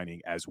Jones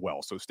signing as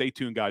well. So stay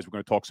tuned, guys. We're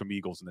going to talk some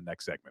Eagles in the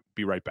next segment.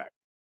 Be right back.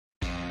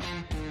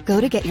 Go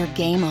to get your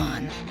game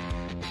on.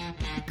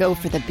 Go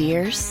for the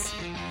beers.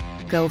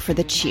 Go for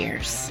the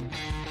cheers.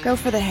 Go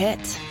for the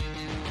hit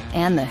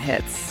and the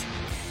hits.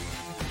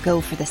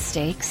 Go for the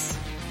stakes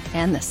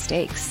and the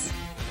stakes.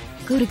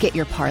 Go to get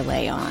your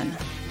parlay on.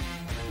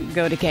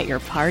 Go to get your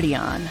party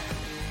on.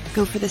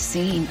 Go for the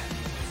scene.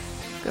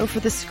 Go for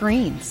the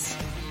screens.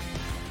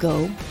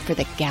 Go for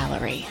the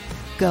gallery.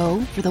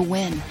 Go for the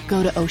win.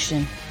 Go to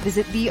Ocean.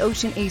 Visit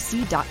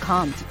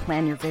theoceanac.com to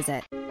plan your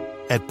visit.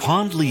 At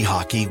Pond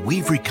Lehocky,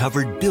 we've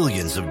recovered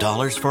billions of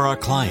dollars for our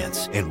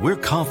clients, and we're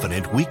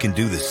confident we can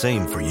do the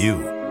same for you.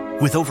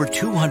 With over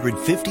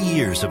 250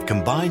 years of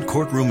combined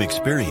courtroom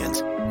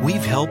experience,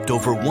 we've helped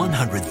over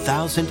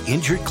 100,000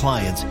 injured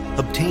clients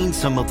obtain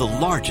some of the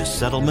largest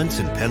settlements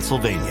in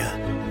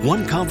Pennsylvania.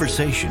 One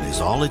conversation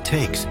is all it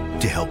takes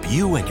to help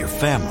you and your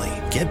family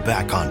get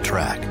back on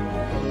track.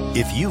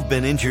 If you've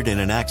been injured in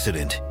an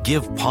accident,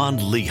 give Pond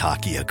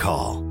Lehocky a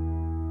call.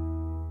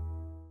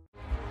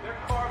 They're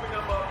carving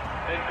them up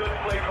and good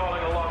play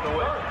calling along the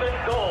way. First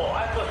and goal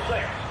at the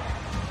 6.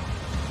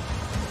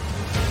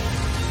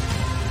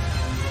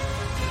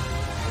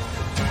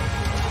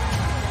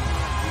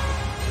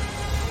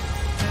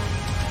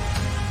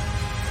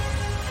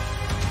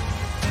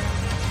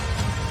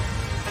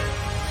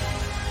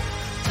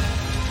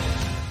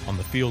 On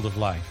the field of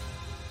life,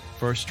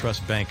 First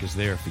Trust Bank is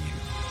there for you.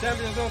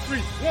 Champions on 3.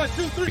 1,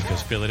 2, 3.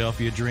 Because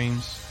Philadelphia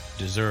dreams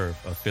deserve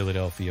a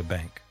Philadelphia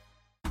bank.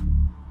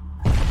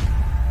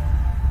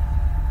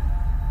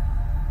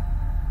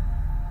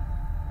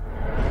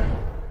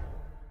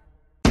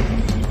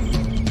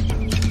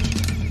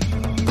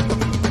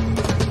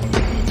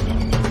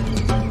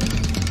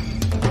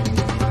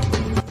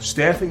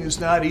 Staffing is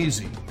not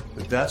easy,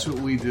 but that's what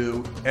we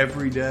do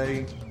every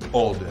day,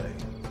 all day.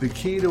 The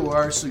key to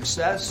our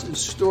success is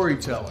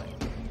storytelling,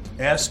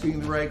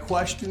 asking the right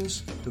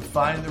questions to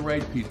find the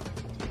right people.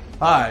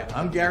 Hi,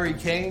 I'm Gary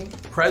Kane,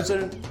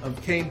 president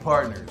of Kane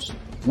Partners.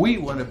 We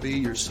want to be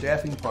your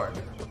staffing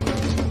partner.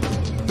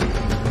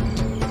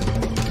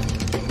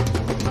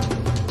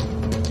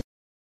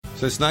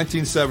 Since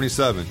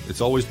 1977, it's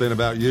always been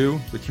about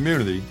you, the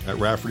community, at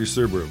Rafferty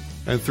Subaru.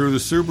 And through the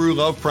Subaru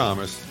Love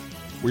Promise,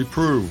 we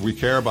prove we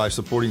care by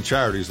supporting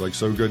charities like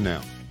So Good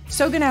Now.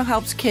 So Good Now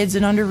helps kids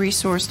in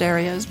under-resourced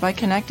areas by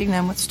connecting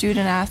them with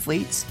student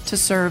athletes to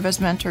serve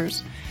as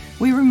mentors.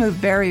 We remove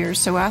barriers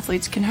so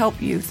athletes can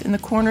help youth in the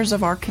corners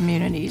of our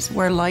communities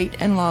where light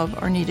and love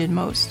are needed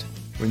most.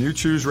 When you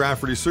choose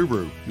Rafferty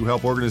Subaru, you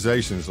help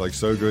organizations like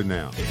So Good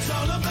Now. It's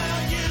all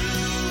about you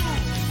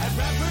at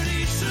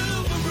Rafferty Subaru.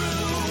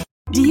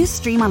 Do you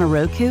stream on a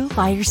Roku,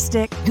 Fire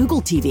Stick,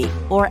 Google TV,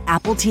 or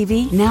Apple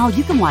TV? Now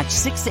you can watch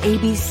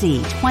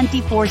 6ABC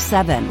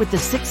 24/7 with the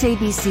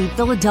 6ABC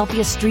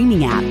Philadelphia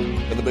streaming app.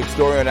 For the big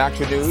story on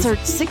Action News,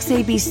 search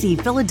 6ABC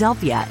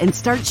Philadelphia and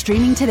start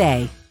streaming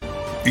today.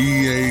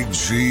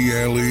 EAGLES,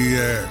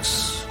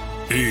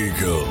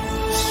 Eagles.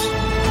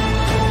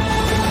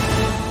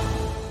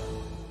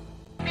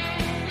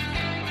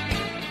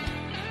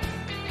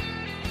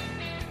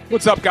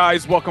 What's up,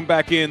 guys? Welcome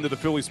back into the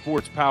Philly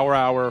Sports Power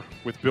Hour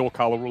with Bill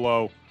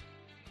Colarulo.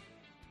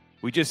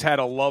 We just had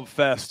a love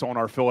fest on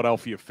our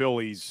Philadelphia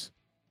Phillies,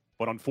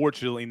 but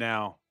unfortunately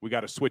now we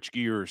got to switch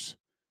gears.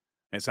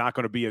 And it's not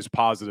going to be as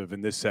positive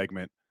in this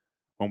segment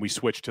when we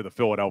switch to the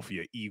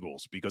Philadelphia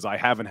Eagles, because I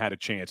haven't had a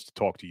chance to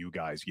talk to you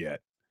guys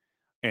yet.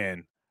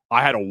 And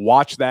I had to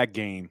watch that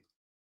game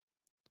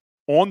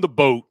on the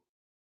boat.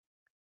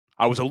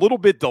 I was a little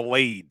bit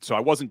delayed, so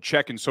I wasn't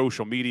checking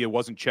social media,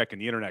 wasn't checking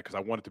the internet because I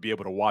wanted to be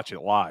able to watch it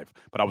live.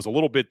 But I was a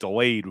little bit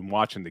delayed when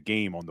watching the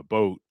game on the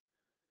boat.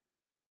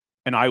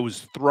 And I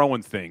was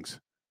throwing things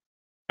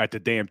at the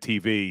damn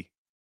TV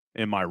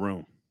in my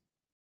room.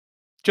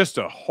 Just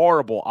a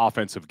horrible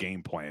offensive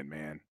game plan,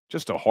 man.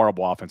 Just a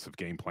horrible offensive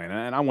game plan.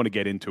 And I want to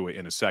get into it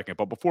in a second.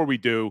 But before we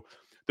do,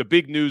 the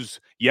big news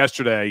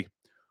yesterday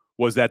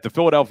was that the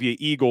Philadelphia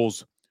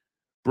Eagles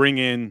bring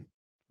in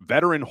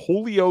veteran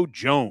Julio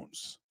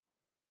Jones.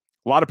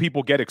 A lot of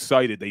people get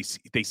excited. They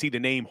see the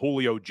name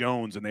Julio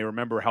Jones, and they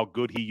remember how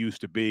good he used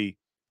to be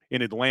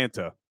in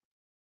Atlanta.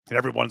 And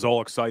everyone's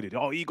all excited.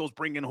 Oh, Eagles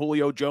bring in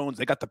Julio Jones.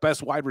 They got the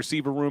best wide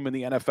receiver room in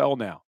the NFL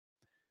now.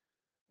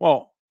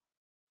 Well,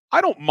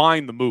 I don't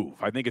mind the move.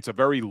 I think it's a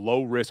very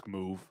low-risk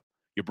move.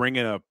 You bring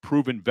in a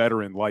proven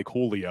veteran like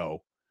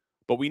Julio,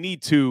 but we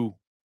need to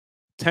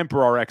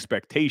temper our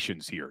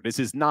expectations here. This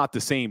is not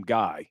the same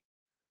guy.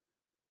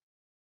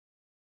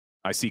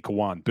 I see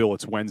Kawan. Bill,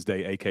 it's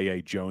Wednesday,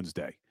 a.k.a. Jones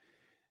Day.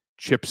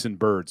 Chips and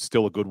Birds,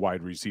 still a good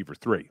wide receiver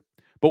 3.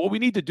 But what we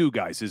need to do,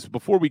 guys, is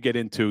before we get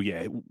into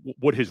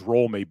what his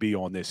role may be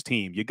on this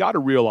team, you got to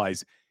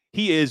realize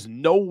he is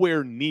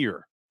nowhere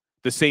near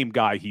the same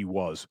guy he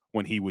was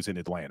when he was in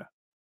Atlanta.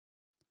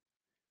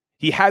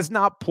 He has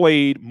not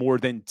played more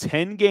than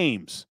 10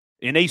 games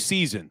in a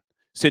season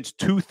since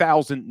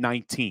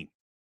 2019.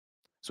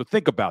 So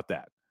think about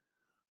that.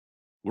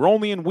 We're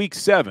only in week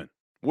 7.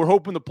 We're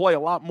hoping to play a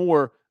lot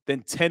more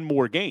than 10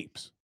 more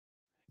games.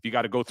 You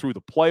got to go through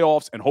the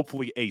playoffs and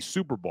hopefully a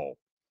Super Bowl.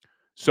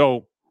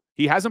 So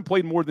he hasn't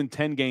played more than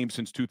 10 games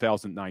since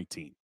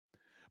 2019.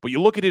 But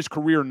you look at his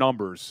career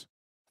numbers,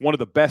 one of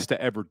the best to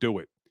ever do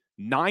it.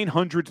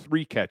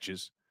 903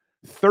 catches,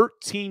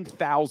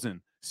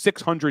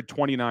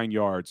 13,629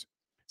 yards,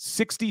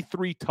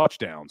 63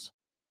 touchdowns,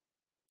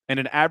 and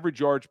an average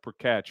yards per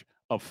catch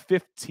of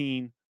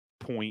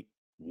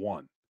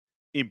 15.1.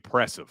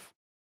 Impressive.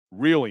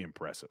 Really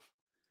impressive.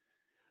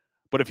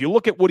 But if you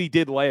look at what he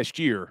did last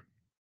year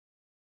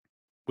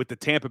with the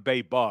Tampa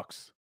Bay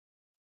Bucks,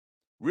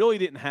 really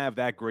didn't have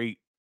that great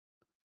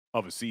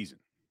of a season.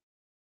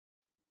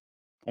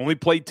 Only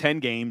played 10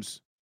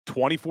 games,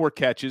 24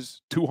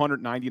 catches,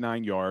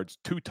 299 yards,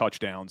 2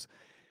 touchdowns.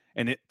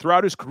 And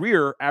throughout his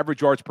career,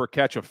 average yards per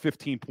catch of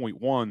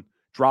 15.1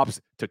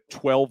 drops to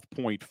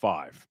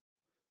 12.5.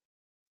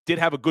 Did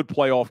have a good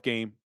playoff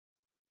game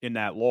in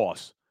that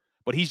loss,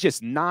 but he's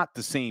just not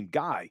the same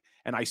guy.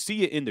 And I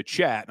see it in the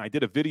chat, and I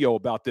did a video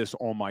about this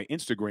on my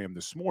Instagram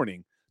this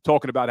morning,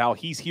 talking about how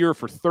he's here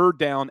for third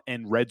down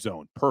and red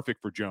zone.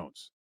 Perfect for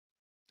Jones.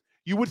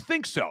 You would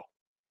think so.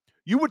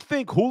 You would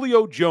think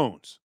Julio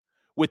Jones,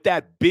 with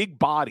that big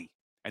body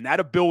and that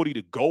ability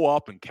to go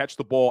up and catch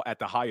the ball at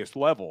the highest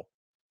level,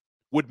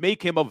 would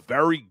make him a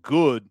very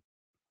good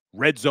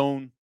red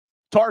zone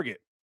target.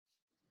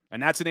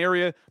 And that's an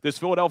area this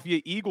Philadelphia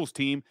Eagles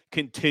team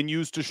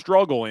continues to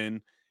struggle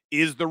in,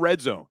 is the red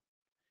zone.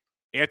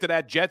 After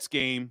that Jets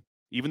game,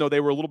 even though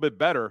they were a little bit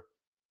better,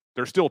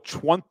 they're still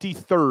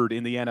 23rd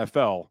in the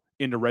NFL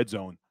in the red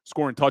zone,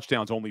 scoring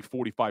touchdowns only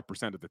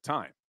 45% of the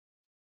time.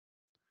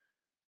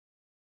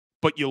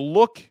 But you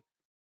look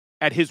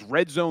at his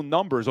red zone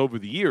numbers over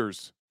the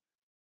years,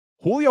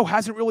 Julio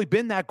hasn't really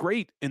been that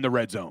great in the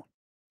red zone.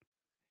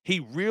 He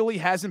really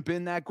hasn't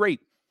been that great.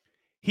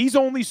 He's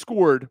only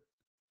scored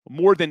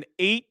more than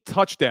 8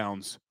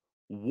 touchdowns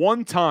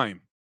one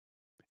time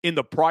in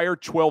the prior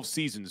 12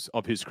 seasons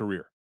of his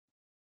career.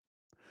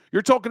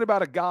 You're talking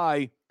about a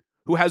guy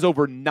who has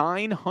over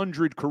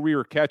 900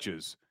 career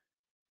catches.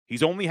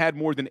 He's only had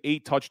more than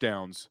 8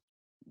 touchdowns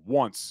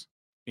once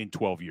in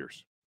 12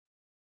 years.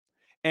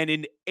 And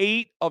in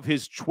 8 of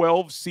his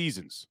 12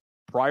 seasons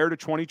prior to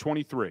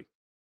 2023,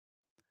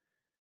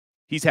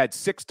 he's had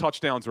 6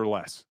 touchdowns or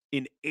less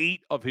in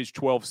 8 of his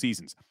 12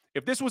 seasons.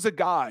 If this was a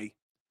guy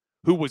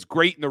who was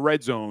great in the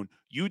red zone,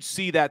 you'd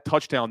see that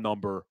touchdown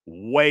number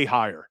way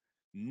higher.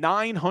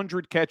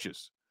 900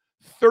 catches,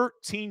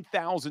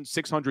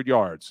 13,600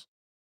 yards,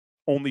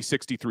 only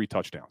 63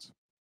 touchdowns.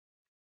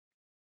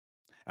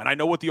 And I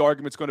know what the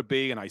argument's going to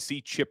be, and I see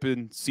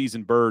Chippin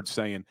Seasoned Bird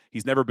saying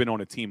he's never been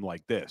on a team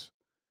like this.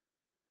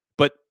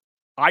 But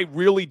I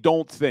really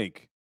don't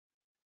think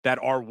that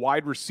our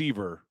wide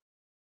receiver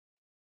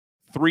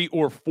 3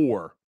 or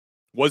 4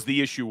 was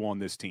the issue on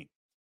this team.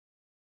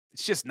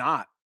 It's just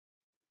not.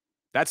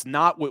 That's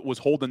not what was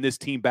holding this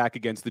team back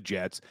against the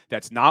Jets.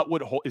 That's not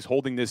what is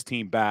holding this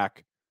team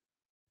back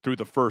through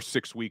the first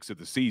 6 weeks of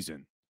the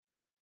season.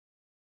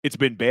 It's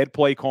been bad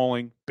play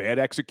calling, bad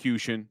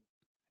execution,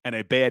 and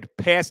a bad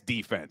pass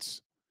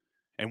defense.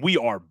 And we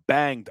are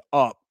banged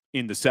up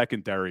in the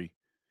secondary.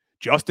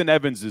 Justin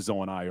Evans is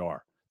on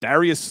IR.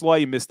 Darius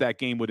Slay missed that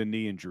game with a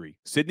knee injury.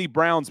 Sidney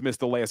Brown's missed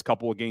the last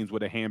couple of games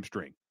with a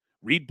hamstring.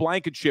 Reed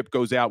Blankenship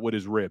goes out with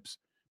his ribs.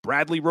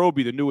 Bradley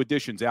Roby, the new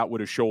addition's out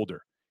with a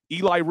shoulder.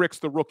 Eli Ricks,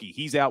 the rookie,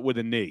 he's out with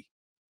a knee.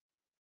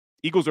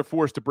 Eagles are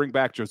forced to bring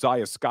back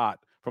Josiah Scott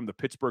from the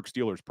Pittsburgh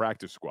Steelers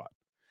practice squad.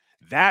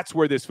 That's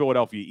where this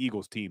Philadelphia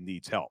Eagles team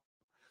needs help.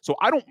 So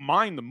I don't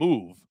mind the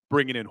move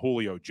bringing in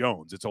Julio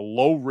Jones. It's a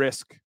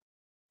low-risk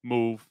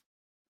move.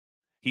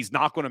 He's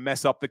not going to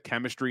mess up the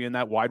chemistry in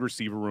that wide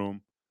receiver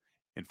room.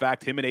 In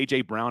fact, him and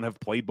A.J. Brown have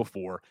played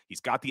before. He's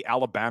got the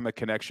Alabama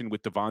connection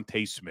with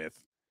Devontae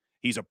Smith.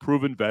 He's a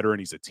proven veteran.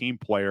 He's a team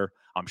player.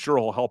 I'm sure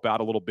he'll help out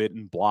a little bit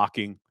in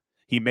blocking.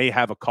 He may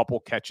have a couple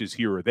catches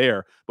here or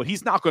there, but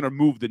he's not going to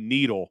move the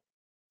needle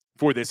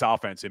for this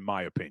offense, in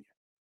my opinion.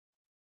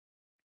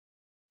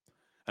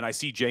 And I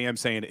see JM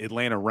saying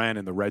Atlanta ran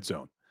in the red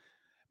zone.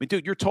 I mean,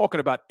 dude, you're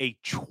talking about a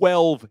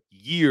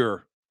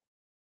 12-year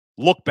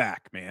look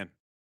back, man.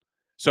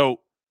 So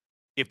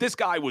if this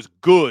guy was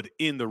good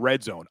in the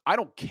red zone, I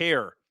don't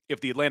care if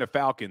the Atlanta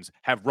Falcons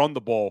have run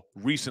the ball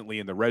recently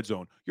in the red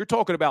zone. You're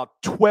talking about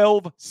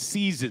 12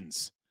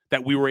 seasons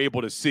that we were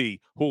able to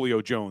see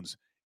Julio Jones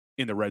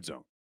in the red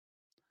zone.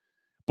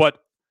 But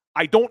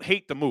I don't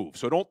hate the move,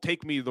 so don't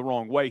take me the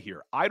wrong way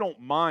here. I don't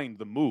mind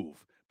the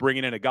move,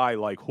 bringing in a guy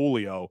like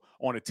Julio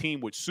on a team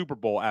with Super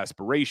Bowl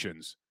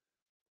aspirations.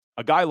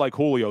 A guy like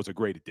Julio is a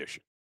great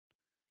addition.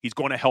 He's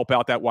going to help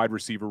out that wide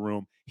receiver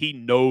room. He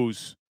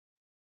knows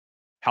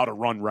how to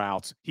run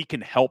routes. He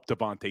can help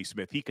Devontae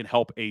Smith. He can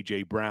help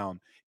A.J. Brown,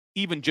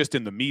 even just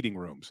in the meeting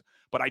rooms.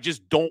 But I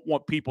just don't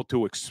want people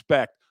to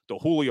expect the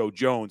Julio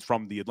Jones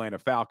from the Atlanta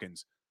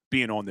Falcons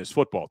being on this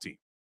football team.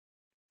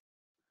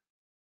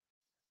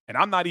 And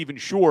I'm not even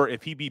sure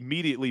if he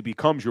immediately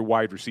becomes your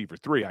wide receiver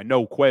 3. I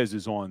know Quez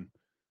is on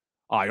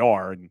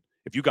IR, and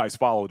if you guys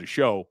follow the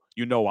show,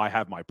 you know I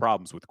have my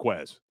problems with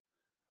Quez.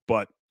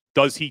 But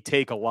does he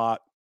take a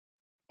lot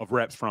of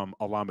reps from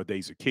Olamide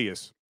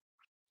Zaccheaus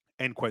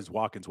and Quez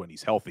Watkins when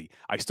he's healthy?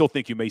 I still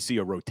think you may see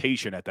a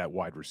rotation at that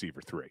wide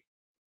receiver 3.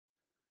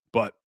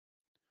 But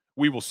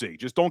we will see.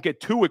 Just don't get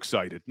too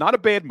excited. Not a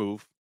bad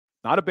move.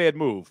 Not a bad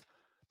move.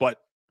 But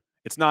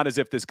it's not as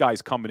if this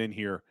guy's coming in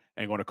here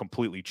and going to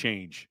completely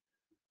change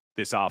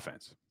this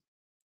offense.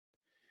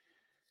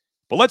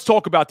 But let's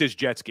talk about this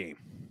Jets game.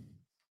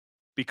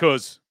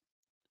 Because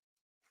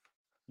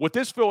what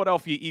this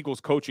Philadelphia Eagles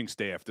coaching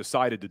staff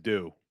decided to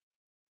do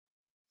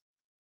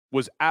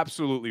was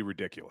absolutely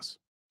ridiculous.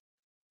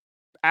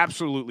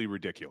 Absolutely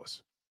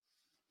ridiculous.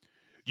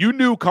 You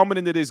knew coming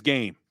into this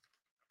game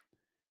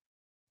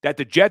that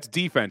the Jets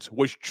defense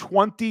was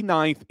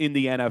 29th in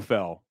the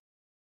NFL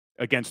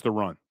against the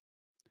run.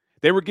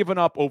 They were giving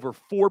up over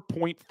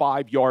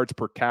 4.5 yards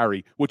per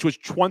carry, which was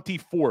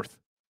 24th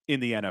in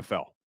the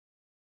NFL.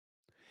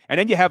 And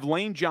then you have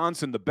Lane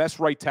Johnson, the best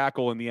right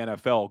tackle in the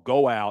NFL,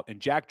 go out, and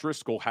Jack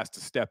Driscoll has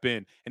to step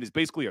in and is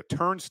basically a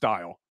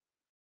turnstile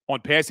on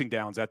passing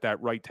downs at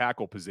that right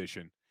tackle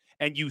position.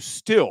 And you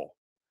still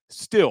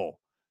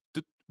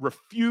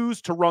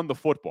refuse to run the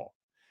football.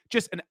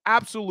 Just an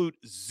absolute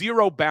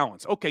zero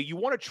balance. Okay, you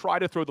want to try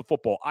to throw the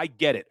football. I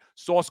get it.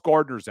 Sauce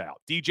Gardner's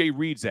out. DJ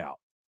Reed's out.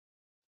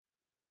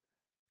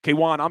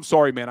 Kwan, I'm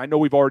sorry, man. I know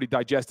we've already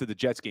digested the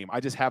Jets game.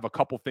 I just have a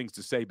couple things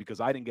to say because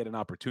I didn't get an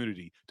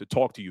opportunity to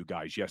talk to you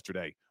guys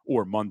yesterday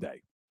or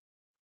Monday.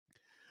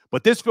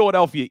 But this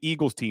Philadelphia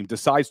Eagles team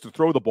decides to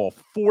throw the ball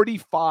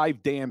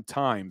 45 damn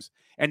times,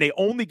 and they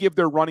only give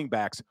their running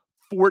backs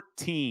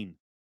 14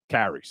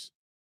 carries.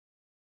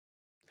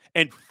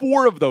 And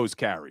 4 of those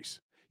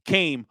carries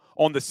came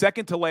on the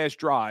second to last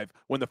drive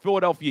when the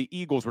Philadelphia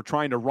Eagles were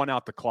trying to run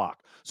out the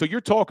clock. So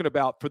you're talking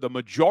about, for the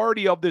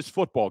majority of this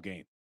football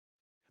game,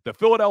 The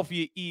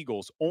Philadelphia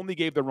Eagles only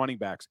gave their running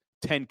backs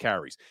 10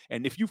 carries.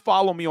 And if you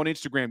follow me on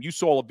Instagram, you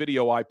saw a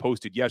video I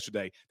posted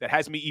yesterday that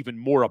has me even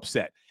more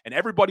upset. And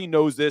everybody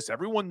knows this.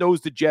 Everyone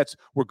knows the Jets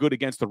were good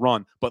against the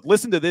run. But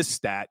listen to this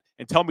stat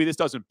and tell me this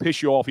doesn't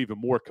piss you off even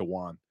more,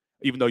 Kawan,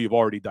 even though you've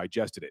already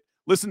digested it.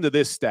 Listen to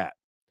this stat.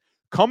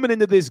 Coming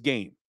into this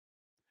game,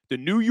 the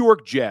New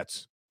York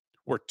Jets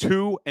were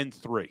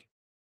 2-3.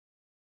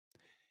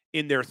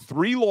 In their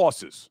 3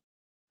 losses,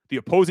 the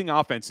opposing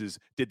offenses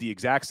did the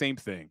exact same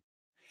thing.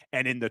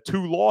 And in the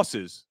 2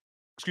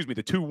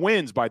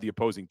 wins by the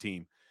opposing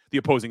team, the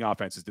opposing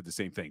offenses did the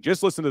same thing.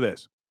 Just listen to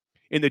this.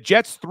 In the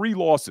Jets' 3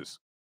 losses,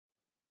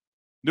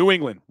 New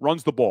England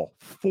runs the ball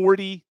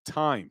 40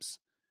 times,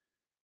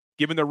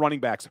 giving their running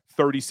backs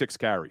 36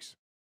 carries.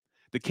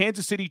 The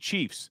Kansas City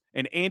Chiefs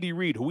and Andy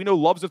Reid, who we know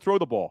loves to throw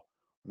the ball,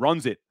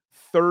 runs it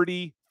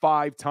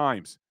 35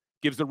 times,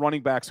 gives the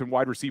running backs and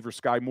wide receiver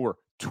Sky Moore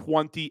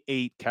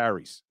 28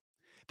 carries.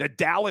 The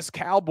Dallas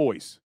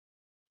Cowboys,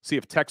 see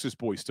if Texas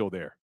boy's still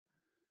there,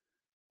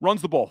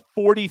 runs the ball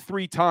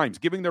 43 times,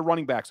 giving their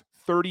running backs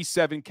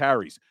 37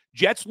 carries.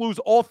 Jets lose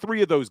all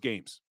 3 of those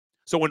games.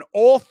 So in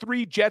all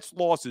 3 Jets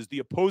losses, the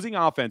opposing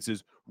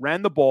offenses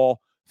ran the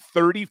ball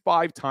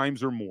 35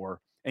 times or more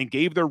and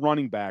gave their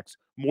running backs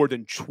more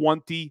than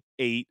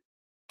 28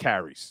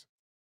 carries.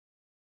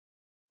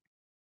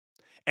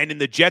 And in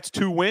the Jets'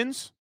 2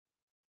 wins,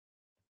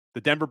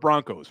 the Denver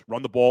Broncos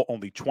run the ball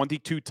only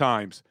 22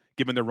 times,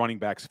 giving their running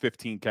backs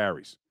 15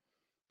 carries.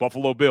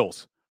 Buffalo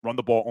Bills run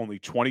the ball only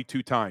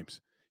 22 times,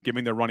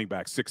 giving their running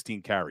backs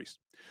 16 carries.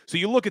 So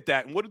you look at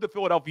that, and what did the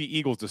Philadelphia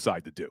Eagles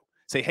decide to do?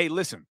 Say, hey,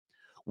 listen,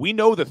 we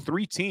know the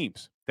 3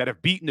 teams that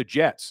have beaten the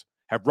Jets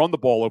have run the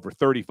ball over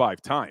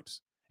 35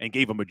 times and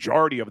gave a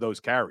majority of those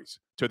carries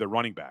to their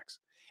running backs.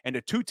 And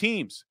the 2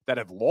 teams that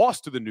have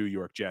lost to the New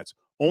York Jets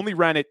only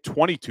ran it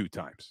 22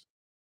 times.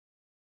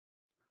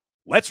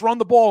 Let's run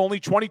the ball only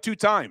 22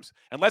 times,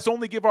 and let's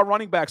only give our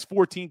running backs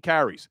 14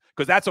 carries,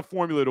 because that's a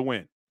formula to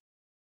win.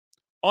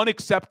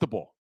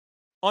 Unacceptable.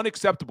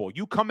 Unacceptable.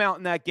 You come out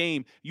in that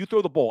game, you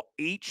throw the ball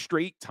 8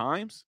 straight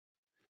times.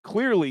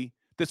 Clearly,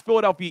 this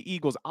Philadelphia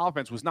Eagles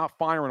offense was not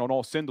firing on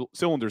all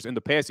cylinders in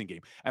the passing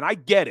game. And I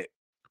get it.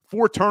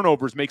 4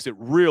 turnovers makes it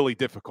really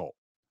difficult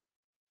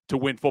to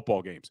win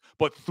football games.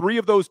 But 3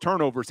 of those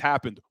turnovers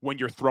happened when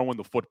you're throwing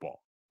the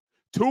football.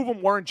 2 of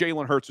them weren't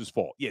Jalen Hurts'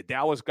 fault. Yeah,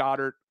 Dallas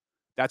Goedert,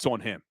 that's on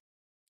him.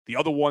 The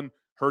other one,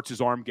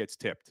 Hurts' arm gets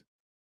tipped.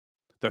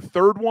 The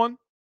third one,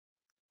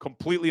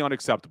 completely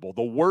unacceptable.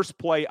 The worst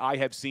play I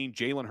have seen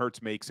Jalen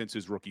Hurts make since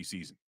his rookie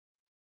season.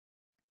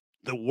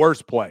 The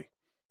worst play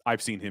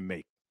I've seen him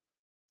make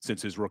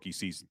since his rookie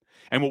season.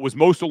 And what was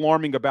most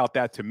alarming about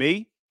that to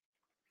me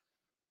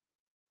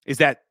is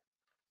that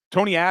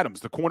Tony Adams,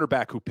 the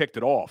cornerback who picked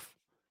it off,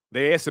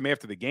 they asked him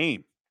after the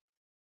game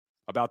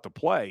about the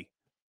play,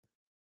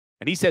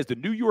 and he says the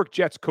New York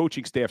Jets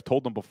coaching staff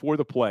told them before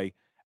the play,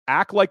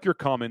 act like you're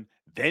coming,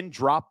 then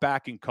drop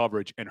back in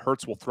coverage, and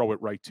Hurts will throw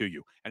it right to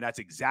you. And that's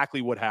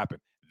exactly what happened.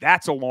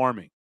 That's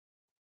alarming.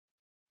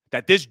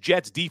 That this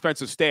Jets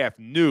defensive staff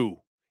knew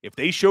if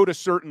they showed a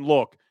certain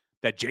look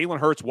that Jalen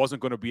Hurts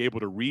wasn't going to be able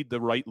to read the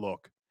right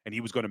look, and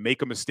he was going to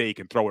make a mistake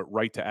and throw it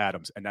right to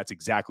Adams, and that's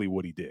exactly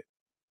what he did.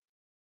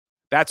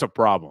 That's a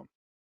problem.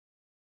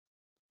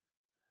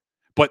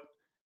 But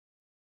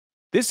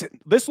this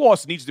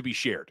loss needs to be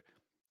shared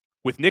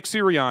with Nick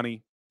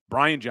Sirianni,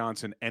 Brian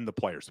Johnson, and the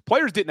players. The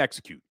players didn't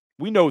execute.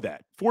 We know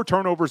that. 4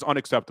 turnovers,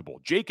 unacceptable.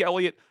 Jake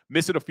Elliott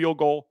missing a field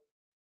goal,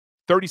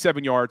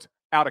 37 yards,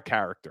 out of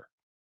character.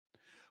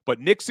 But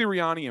Nick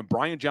Sirianni and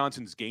Brian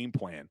Johnson's game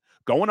plan,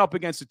 going up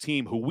against a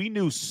team who we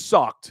knew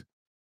sucked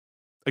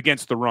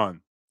against the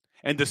run,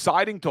 and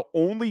deciding to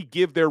only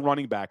give their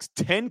running backs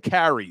 10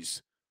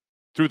 carries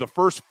through the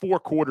first 4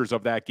 quarters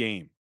of that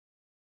game,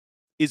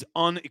 is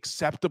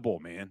unacceptable,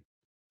 man.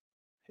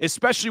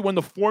 Especially when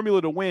the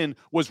formula to win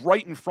was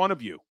right in front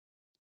of you.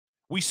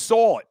 We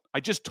saw it. I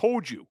just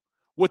told you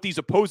what these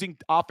opposing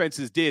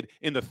offenses did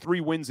in the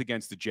 3 wins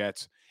against the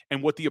Jets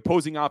and what the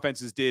opposing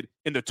offenses did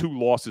in the 2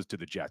 losses to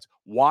the Jets.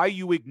 Why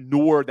you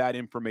ignore that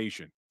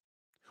information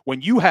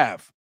when you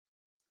have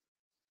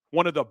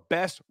one of the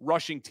best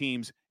rushing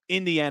teams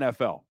in the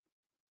NFL?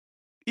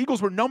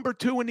 Eagles were number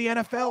 2 in the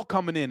NFL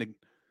coming in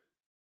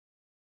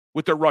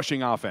with their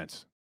rushing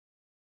offense.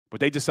 But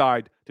they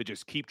decide to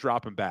just keep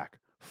dropping back.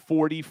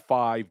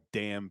 45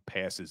 damn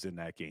passes in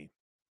that game.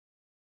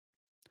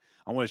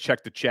 I want to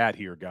check the chat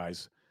here,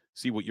 guys.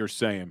 See what you're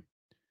saying.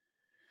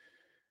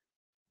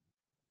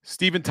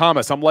 Stephen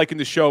Thomas, I'm liking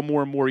the show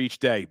more and more each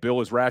day.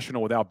 Bill is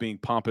rational without being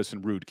pompous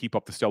and rude. Keep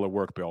up the stellar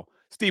work, Bill.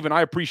 Stephen,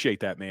 I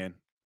appreciate that, man.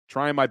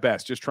 Trying my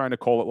best. Just trying to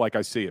call it like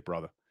I see it,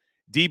 brother.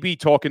 DB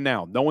talking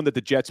now. Knowing that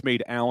the Jets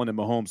made Allen and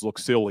Mahomes look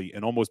silly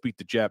and almost beat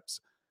the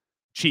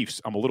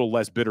Chiefs, I'm a little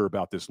less bitter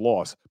about this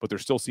loss, but there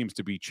still seems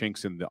to be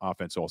chinks in the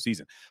offense all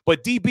season.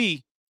 But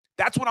DB,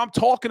 that's what I'm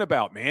talking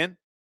about, man.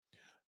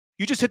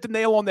 You just hit the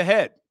nail on the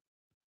head.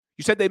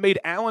 You said they made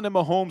Allen and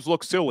Mahomes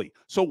look silly.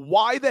 So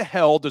why the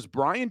hell does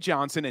Brian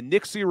Johnson and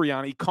Nick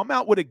Sirianni come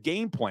out with a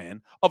game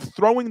plan of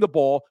throwing the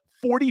ball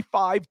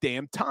 45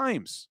 damn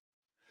times.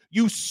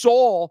 You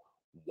saw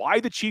why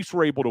the Chiefs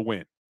were able to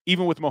win,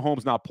 even with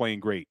Mahomes not playing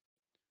great.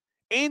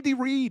 Andy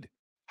Reid.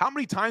 How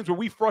many times were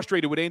we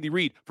frustrated with Andy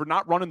Reid for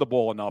not running the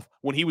ball enough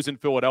when he was in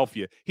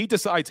Philadelphia? He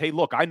decides, hey,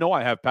 look, I know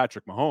I have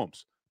Patrick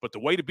Mahomes, but the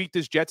way to beat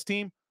this Jets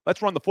team,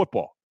 let's run the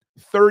football.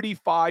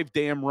 35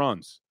 damn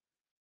runs.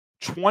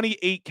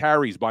 28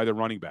 carries by the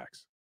running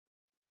backs.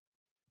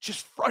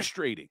 Just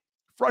frustrating.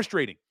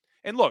 Frustrating.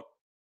 And look,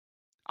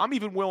 I'm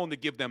even willing to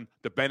give them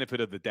the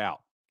benefit of the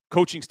doubt.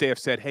 Coaching staff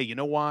said, hey, you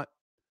know what?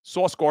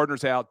 Sauce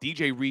Gardner's out.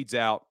 DJ Reed's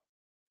out.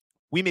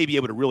 We may be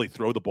able to really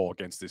throw the ball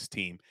against this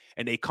team.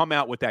 And they come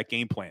out with that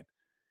game plan.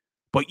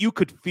 But you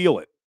could feel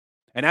it.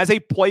 And as a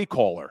play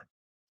caller,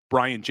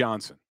 Brian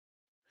Johnson,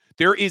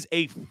 there is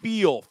a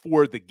feel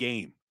for the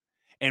game.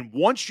 And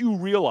once you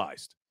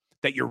realized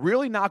that you're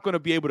really not going to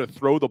be able to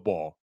throw the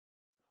ball,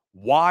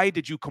 why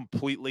did you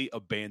completely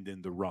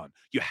abandon the run?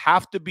 You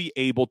have to be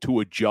able to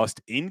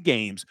adjust in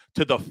games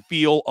to the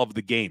feel of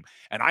the game.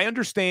 And I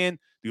understand,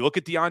 you look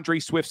at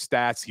DeAndre Swift's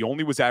stats, he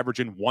only was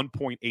averaging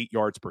 1.8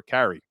 yards per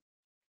carry.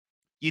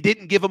 You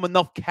didn't give him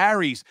enough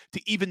carries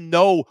to even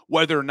know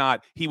whether or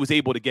not he was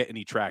able to get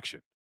any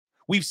traction.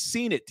 We've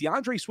seen it.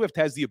 DeAndre Swift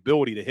has the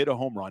ability to hit a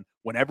home run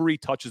whenever he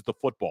touches the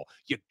football.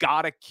 You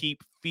got to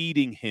keep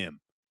feeding him.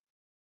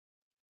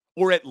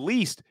 Or at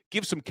least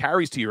give some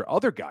carries to your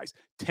other guys.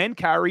 10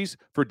 carries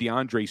for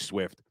DeAndre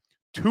Swift,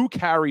 2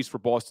 carries for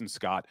Boston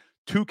Scott,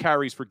 2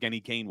 carries for Kenny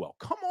Gainwell.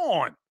 Come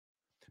on.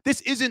 This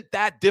isn't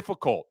that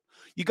difficult.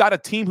 You got a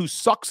team who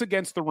sucks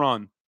against the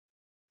run,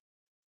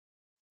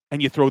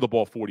 and you throw the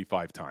ball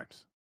 45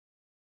 times.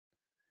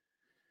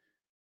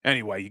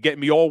 Anyway, you get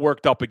me all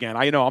worked up again.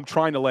 I know I'm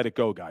trying to let it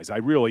go, guys. I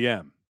really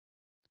am.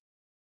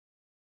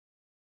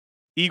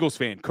 Eagles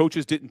fan,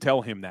 coaches didn't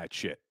tell him that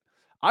shit.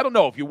 I don't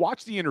know. If you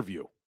watch the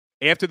interview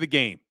after the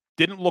game,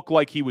 didn't look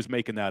like he was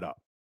making that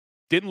up.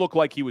 Didn't look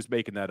like he was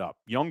making that up.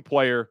 Young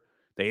player.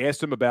 They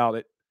asked him about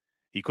it.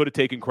 He could have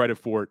taken credit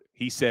for it.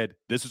 He said,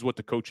 this is what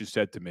the coaches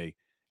said to me,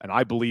 and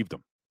I believed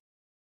him.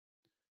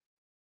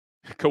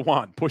 Go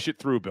on, push it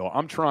through, Bill.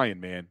 I'm trying,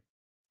 man.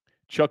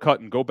 Chuck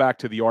Hutton, go back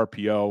to the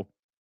RPO.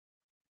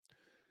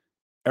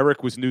 Eric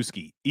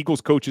Wisniewski,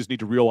 Eagles coaches need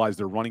to realize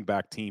their running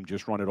back team,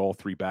 just run it, all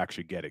 3 backs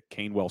should get it.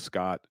 Gainwell,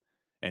 Scott,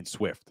 and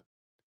Swift.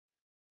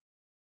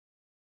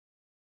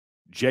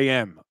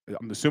 JM,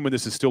 I'm assuming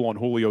this is still on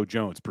Julio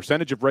Jones.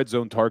 Percentage of red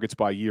zone targets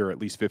by year, at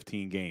least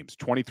 15 games.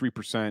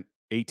 23%,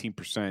 18%,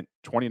 29%,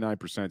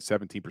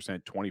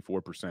 17%,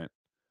 24%.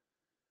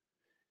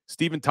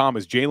 Stephen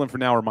Thomas, Jalen for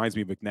now reminds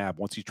me of McNabb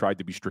once he tried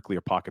to be strictly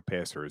a pocket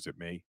passer. Is it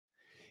me?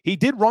 He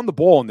did run the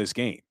ball in this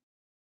game.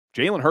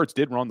 Jalen Hurts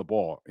did run the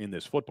ball in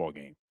this football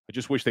game. I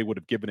just wish they would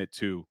have given it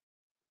to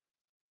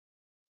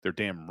their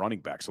damn running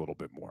backs a little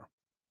bit more.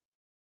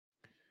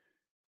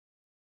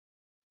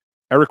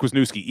 Eric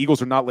Wisniewski,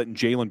 Eagles are not letting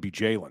Jalen be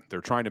Jalen.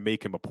 They're trying to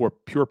make him a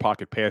pure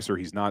pocket passer.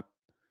 He's not.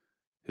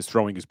 His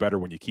throwing is better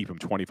when you keep him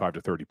 25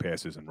 to 30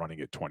 passes and running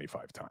it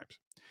 25 times.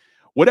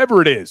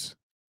 Whatever it is,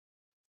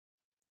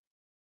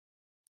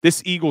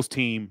 this Eagles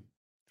team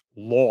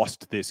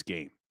lost this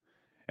game.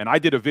 And I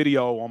did a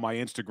video on my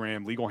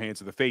Instagram, Legal Hands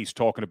to the Face,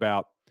 talking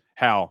about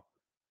how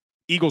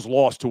Eagles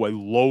lost to a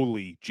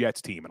lowly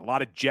Jets team. And a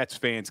lot of Jets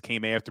fans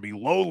came after me.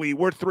 Lowly,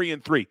 we're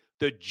 3-3.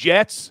 The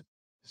Jets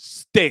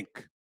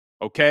stink,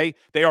 okay?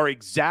 They are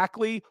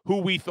exactly who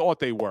we thought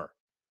they were.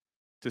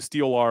 To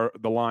steal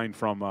the line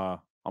from,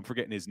 I'm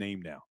forgetting his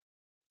name now,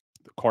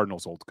 the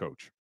Cardinals' old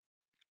coach.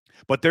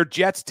 But their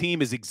Jets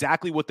team is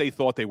exactly what they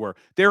thought they were.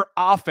 Their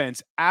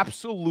offense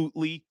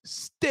absolutely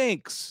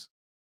stinks.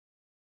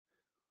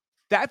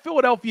 That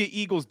Philadelphia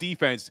Eagles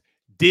defense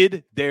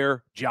did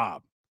their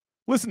job.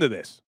 Listen to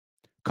this.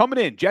 Coming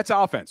in, Jets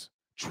offense,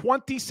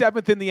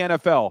 27th in the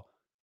NFL,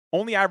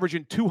 only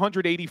averaging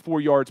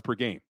 284 yards per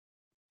game.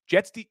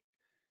 Jets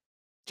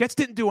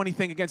didn't do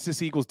anything against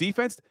this Eagles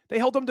defense. They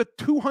held them to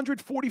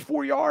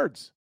 244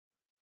 yards.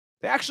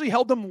 They actually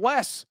held them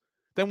less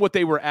than what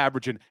they were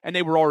averaging, and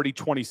they were already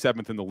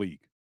 27th in the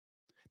league.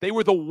 They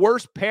were the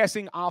worst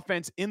passing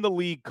offense in the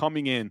league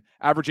coming in,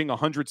 averaging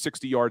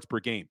 160 yards per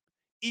game.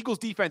 Eagles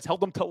defense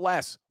held them to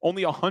less,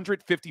 only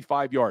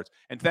 155 yards.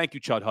 And thank you,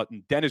 Chud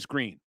Hutton. Dennis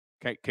Green.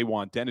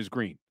 K1, Dennis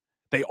Green.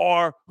 They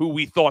are who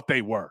we thought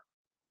they were.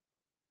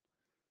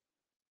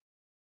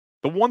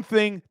 The one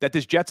thing that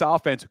this Jets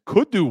offense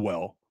could do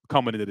well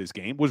coming into this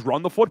game was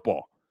run the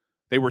football.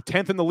 They were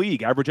 10th in the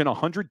league, averaging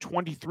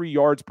 123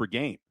 yards per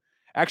game.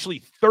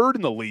 Actually, 3rd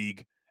in the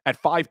league at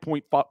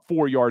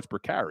 5.4 yards per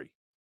carry.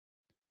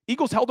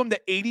 Eagles held them to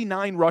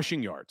 89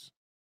 rushing yards.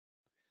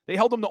 They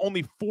held them to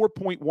only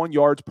 4.1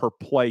 yards per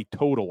play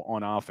total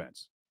on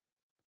offense.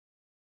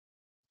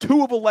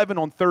 2 of 11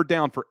 on third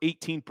down for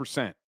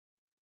 18%.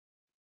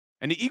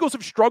 And the Eagles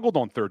have struggled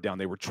on third down.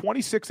 They were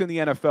 26th in the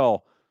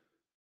NFL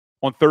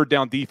on third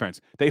down defense.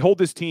 They hold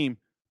this team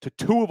to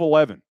 2 of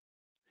 11.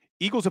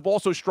 Eagles have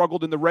also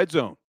struggled in the red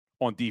zone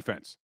on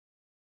defense.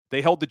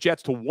 They held the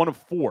Jets to 1 of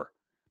 4.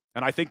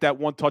 And I think that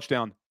one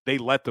touchdown, they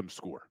let them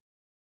score.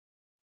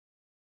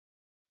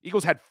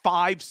 Eagles had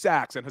 5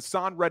 sacks, and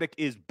Hassan Reddick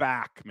is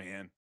back,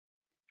 man.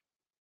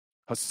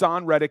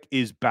 Hassan Reddick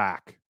is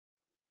back.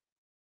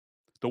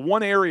 The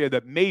one area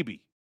that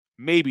maybe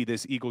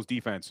this Eagles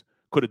defense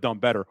could have done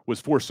better was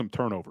force some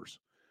turnovers.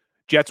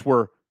 Jets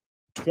were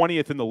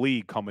 20th in the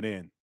league coming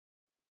in,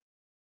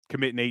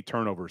 committing 8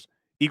 turnovers.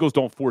 Eagles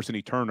don't force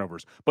any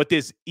turnovers. But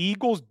this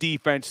Eagles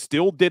defense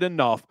still did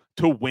enough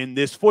to win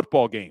this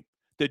football game.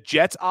 The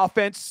Jets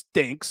offense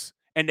stinks,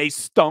 and they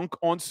stunk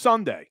on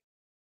Sunday.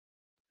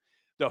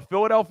 The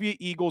Philadelphia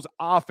Eagles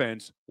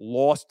offense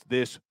lost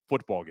this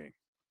football game.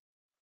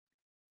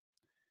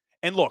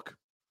 And look,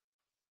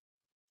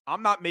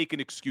 I'm not making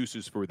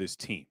excuses for this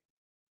team,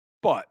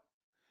 but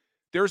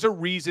there's a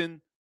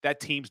reason that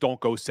teams don't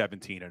go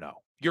 17-0.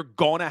 You're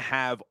going to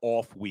have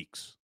off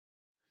weeks.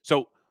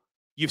 So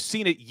you've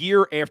seen it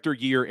year after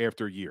year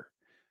after year.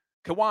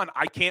 Kawan,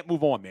 I can't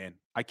move on, man.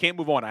 I can't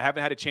move on. I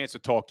haven't had a chance to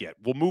talk yet.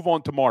 We'll move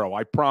on tomorrow.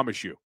 I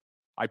promise you.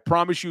 I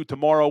promise you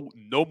tomorrow,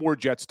 no more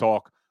Jets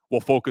talk.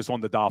 We'll focus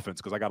on the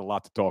Dolphins because I got a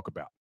lot to talk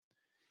about.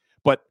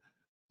 But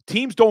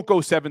teams don't go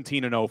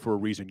 17-0 for a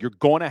reason. You're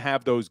going to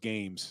have those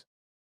games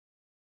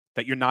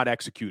that you're not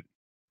executing,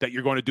 that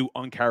you're going to do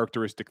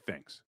uncharacteristic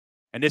things.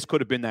 And this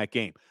could have been that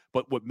game.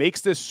 But what makes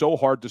this so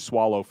hard to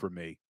swallow for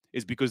me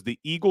is because the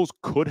Eagles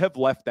could have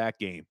left that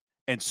game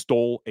and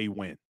stole a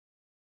win.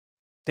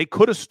 They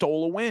could have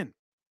stole a win.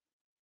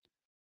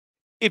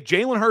 If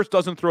Jalen Hurts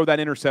doesn't throw that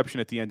interception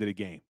at the end of the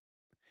game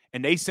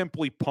and they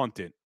simply punt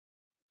it,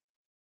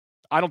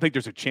 I don't think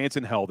there's a chance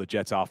in hell the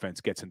Jets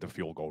offense gets into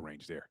field goal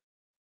range there.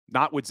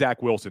 Not with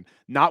Zach Wilson.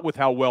 Not with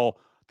how well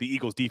the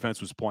Eagles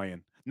defense was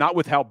playing. Not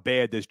with how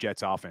bad this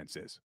Jets offense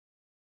is.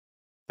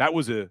 That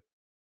was an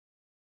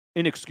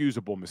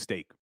inexcusable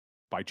mistake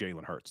by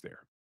Jalen Hurts there.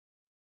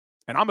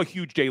 And I'm a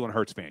huge Jalen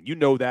Hurts fan. You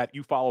know that.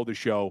 You follow the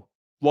show.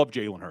 Love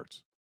Jalen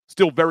Hurts.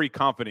 Still very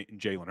confident in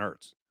Jalen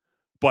Hurts.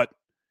 But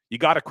you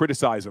got to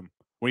criticize him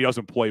when he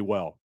doesn't play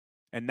well.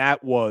 And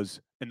that was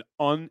an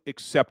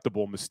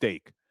unacceptable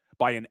mistake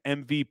by an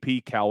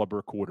MVP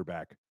caliber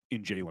quarterback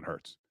in Jalen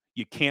Hurts.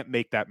 You can't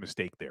make that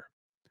mistake there.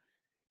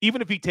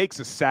 Even if he takes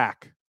a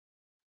sack,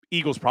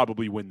 Eagles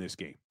probably win this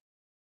game.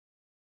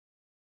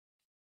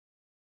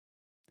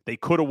 They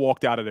could have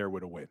walked out of there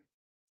with a win.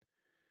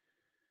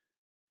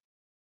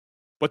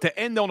 But to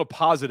end on a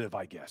positive,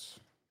 I guess,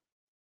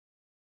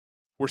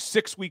 we're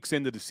 6 weeks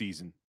into the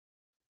season.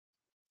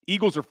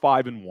 Eagles are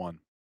 5-1.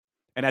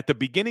 And at the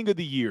beginning of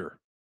the year,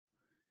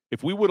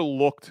 if we would have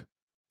looked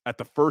at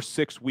the first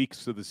 6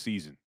 weeks of the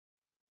season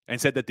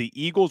and said that the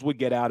Eagles would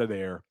get out of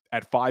there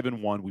at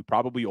 5-1, we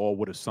probably all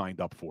would have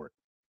signed up for it.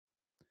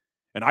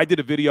 And I did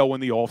a video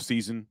in the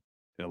offseason,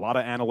 and a lot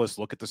of analysts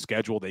look at the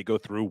schedule. They go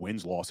through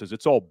wins, losses.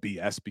 It's all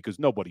BS because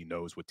nobody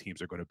knows what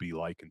teams are going to be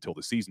like until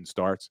the season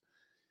starts.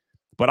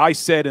 But I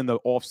said in the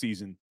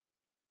offseason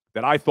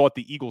that I thought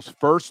the Eagles'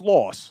 first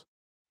loss,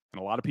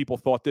 and a lot of people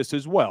thought this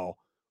as well,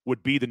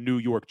 would be the New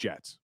York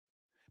Jets.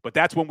 But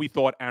that's when we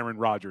thought Aaron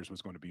Rodgers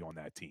was going to be on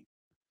that team.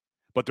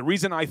 But the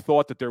reason I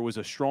thought that there was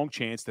a strong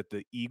chance that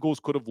the Eagles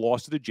could have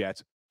lost to the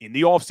Jets in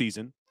the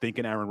offseason,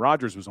 thinking Aaron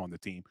Rodgers was on the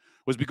team,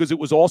 was because it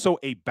was also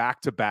a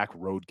back-to-back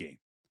road game.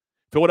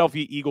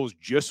 Philadelphia Eagles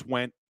just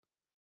went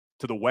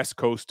to the West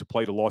Coast to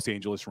play the Los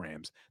Angeles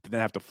Rams, to then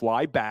have to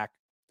fly back.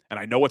 And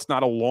I know it's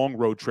not a long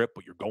road trip,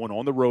 but you're going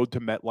on the road to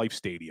MetLife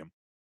Stadium.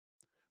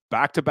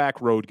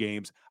 Back-to-back road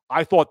games.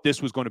 I thought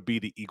this was going to be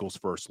the Eagles'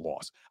 first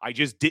loss. I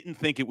just didn't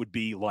think it would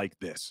be like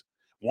this.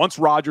 Once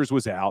Rodgers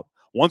was out,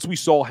 once we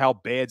saw how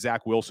bad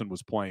Zach Wilson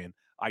was playing,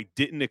 I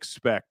didn't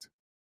expect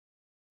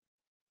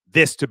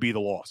this to be the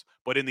loss.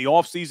 But in the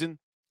offseason,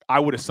 I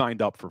would have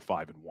signed up for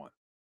 5-1.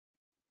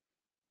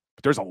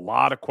 But there's a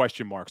lot of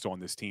question marks on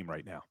this team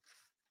right now.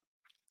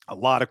 A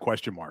lot of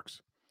question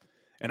marks.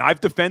 And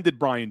I've defended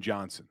Brian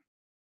Johnson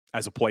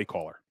as a play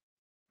caller.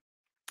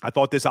 I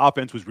thought this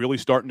offense was really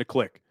starting to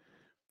click.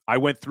 I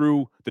went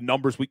through the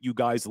numbers with you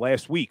guys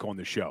last week on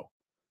the show,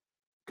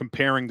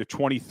 comparing the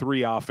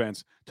 23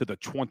 offense to the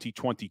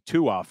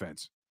 2022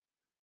 offense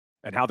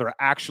and how they're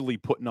actually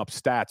putting up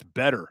stats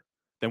better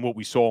than what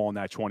we saw on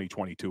that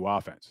 2022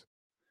 offense.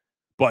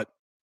 But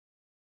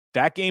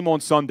that game on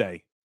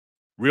Sunday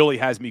really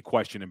has me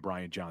questioning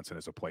Brian Johnson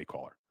as a play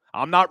caller.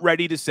 I'm not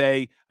ready to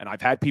say, and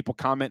I've had people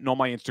commenting on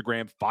my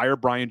Instagram, fire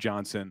Brian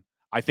Johnson.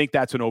 I think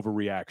that's an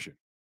overreaction.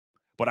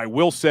 But I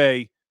will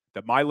say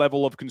that my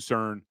level of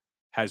concern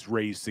has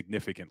raised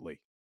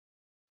significantly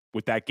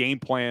with that game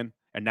plan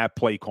and that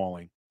play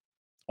calling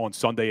on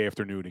Sunday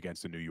afternoon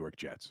against the New York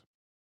Jets.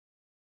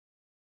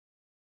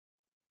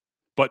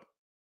 But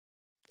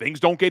things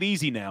don't get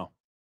easy now.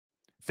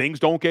 Things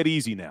don't get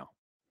easy now.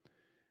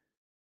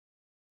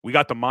 We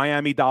got the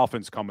Miami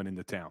Dolphins coming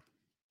into town.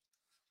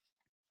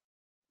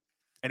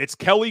 And it's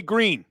Kelly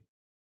Green.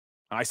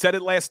 I said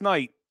it last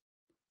night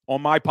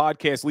on my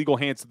podcast, Legal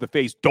Hands to the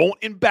Face. Don't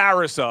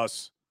embarrass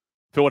us,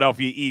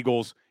 Philadelphia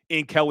Eagles,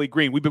 in Kelly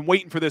Green. We've been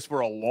waiting for this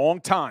for a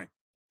long time.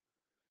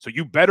 So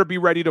you better be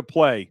ready to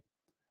play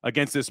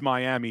against this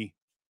Miami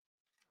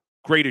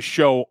greatest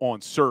show on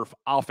surf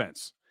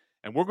offense.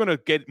 And we're going to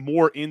get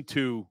more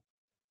into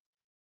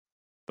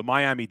the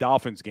Miami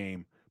Dolphins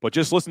game, but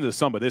just listen to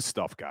some of this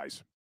stuff,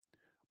 guys.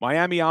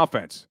 Miami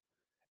offense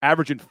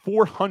averaging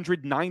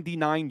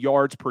 499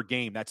 yards per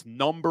game. That's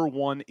number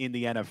one in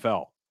the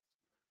NFL.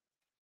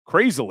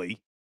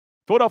 Crazily,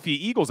 Philadelphia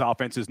Eagles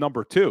offense is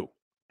number two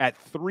at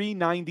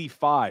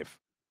 395.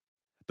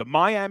 The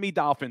Miami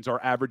Dolphins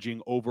are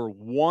averaging over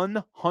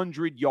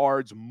 100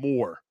 yards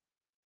more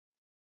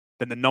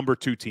than the number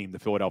two team, the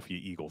Philadelphia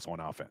Eagles, on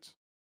offense.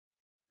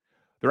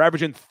 They're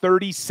averaging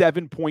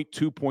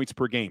 37.2 points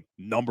per game,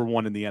 number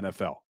one in the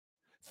NFL.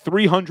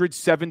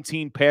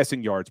 317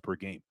 passing yards per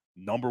game,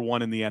 number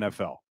one in the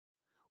NFL.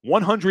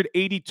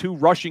 182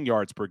 rushing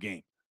yards per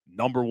game,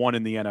 number one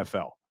in the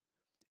NFL.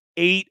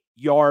 8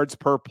 yards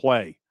per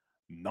play,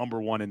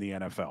 number one in the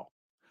NFL.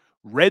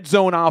 Red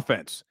zone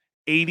offense,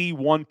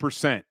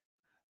 81%,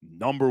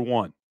 number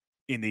one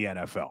in the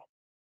NFL.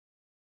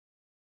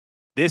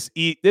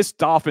 This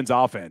Dolphins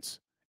offense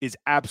is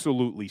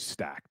absolutely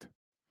stacked.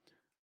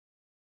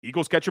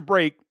 Eagles catch a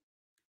break.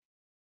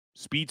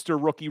 Speedster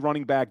rookie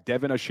running back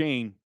Devin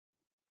Achane,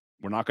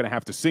 we're not going to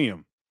have to see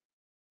him,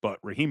 but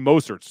Raheem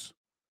Mostert's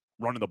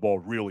running the ball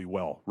really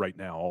well right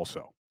now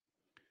also.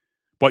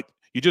 But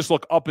you just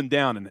look up and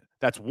down, and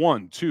that's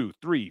 1, 2,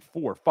 3,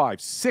 4,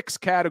 5, 6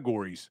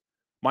 categories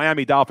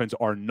Miami Dolphins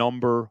are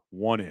number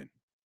one in.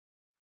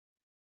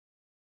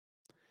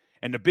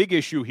 And the big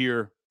issue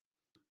here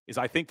is,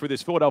 I think, for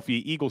this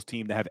Philadelphia Eagles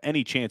team to have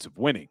any chance of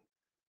winning,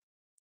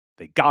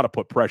 they got to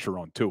put pressure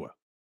on Tua.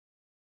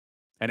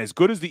 And as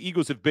good as the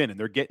Eagles have been, and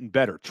they're getting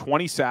better,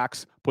 20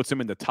 sacks puts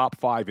them in the top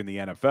 5 in the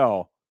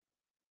NFL.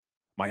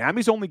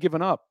 Miami's only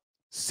given up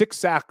 6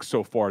 sacks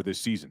so far this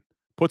season,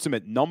 puts them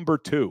at number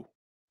 2.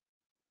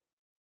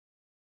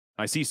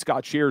 I see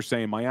Scott Shear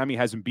saying Miami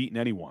hasn't beaten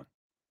anyone.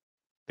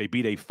 They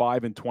beat a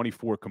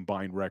 5-24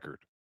 combined record.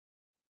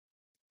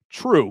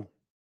 True.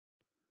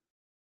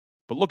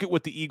 But look at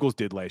what the Eagles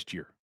did last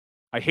year.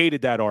 I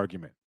hated that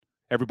argument.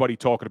 Everybody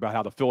talking about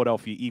how the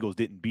Philadelphia Eagles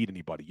didn't beat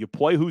anybody. You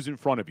play who's in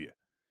front of you.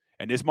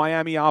 And this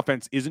Miami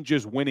offense isn't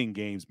just winning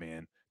games,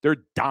 man.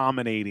 They're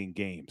dominating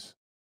games.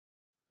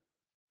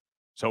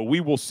 So we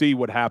will see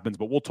what happens.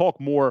 But we'll talk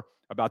more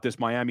about this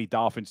Miami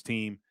Dolphins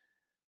team.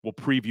 We'll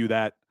preview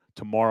that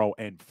tomorrow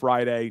and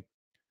Friday.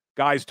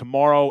 Guys,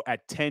 tomorrow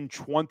at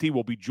 10:20,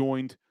 we'll be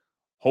joined,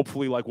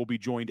 hopefully like we'll be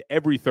joined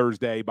every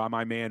Thursday, by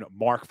my man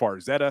Mark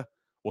Farzetta.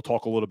 We'll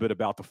talk a little bit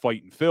about the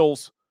fight in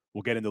Phils.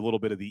 We'll get into a little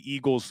bit of the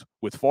Eagles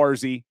with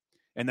Farzy.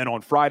 And then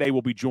on Friday,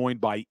 we'll be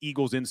joined by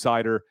Eagles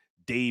insider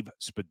Dave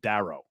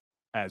Spadaro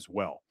as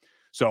well.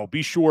 So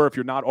be sure, if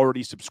you're not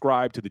already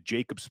subscribed to the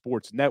JAKIB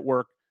Sports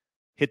Network,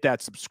 hit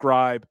that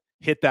subscribe,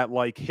 hit that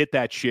like, hit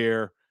that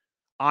share.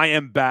 I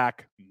am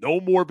back. No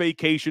more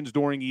vacations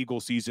during Eagle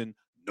season.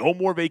 No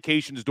more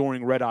vacations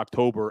during Red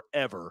October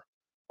ever.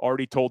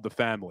 Already told the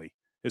family.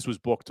 This was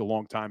booked a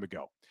long time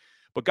ago.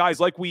 But guys,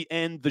 like we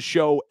end the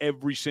show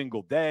every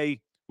single day,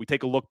 we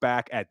take a look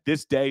back at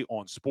this day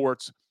on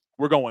sports.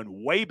 We're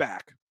going way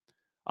back.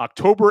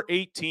 October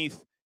 18th,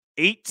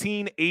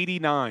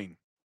 1889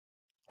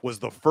 was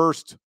the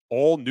first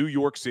all New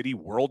York City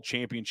World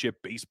Championship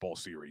baseball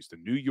series. The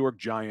New York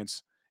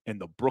Giants and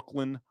the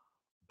Brooklyn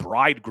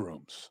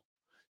Bridegrooms.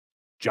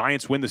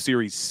 Giants win the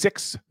series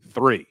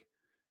 6-3.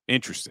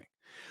 Interesting.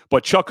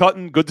 But Chuck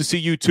Hutton, good to see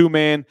you too,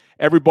 man.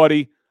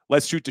 Everybody,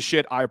 let's shoot the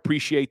shit. I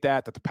appreciate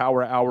that the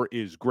Power Hour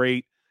is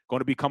great. Going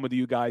to be coming to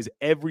you guys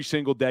every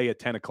single day at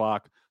 10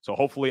 o'clock. So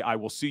hopefully I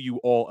will see you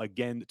all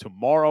again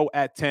tomorrow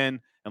at 10.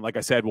 And like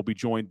I said, we'll be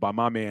joined by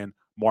my man,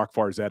 Mark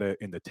Farzetta,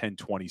 in the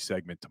 10:20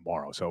 segment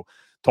tomorrow. So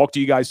talk to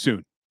you guys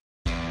soon.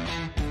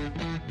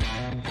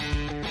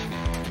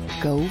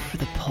 Go for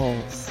the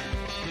pulls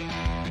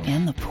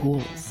and the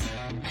pools.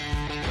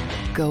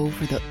 Go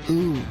for the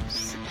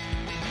oohs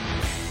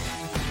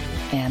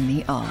and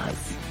the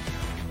ahs.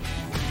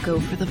 Go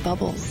for the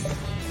bubbles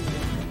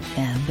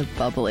and the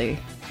bubbly.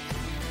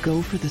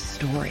 Go for the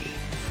story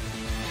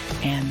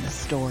and the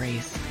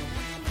stories.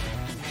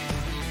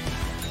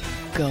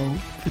 Go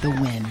for the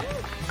win.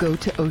 Go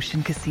to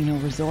Ocean Casino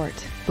Resort.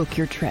 Book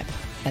your trip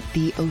at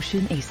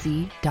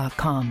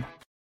theoceanac.com.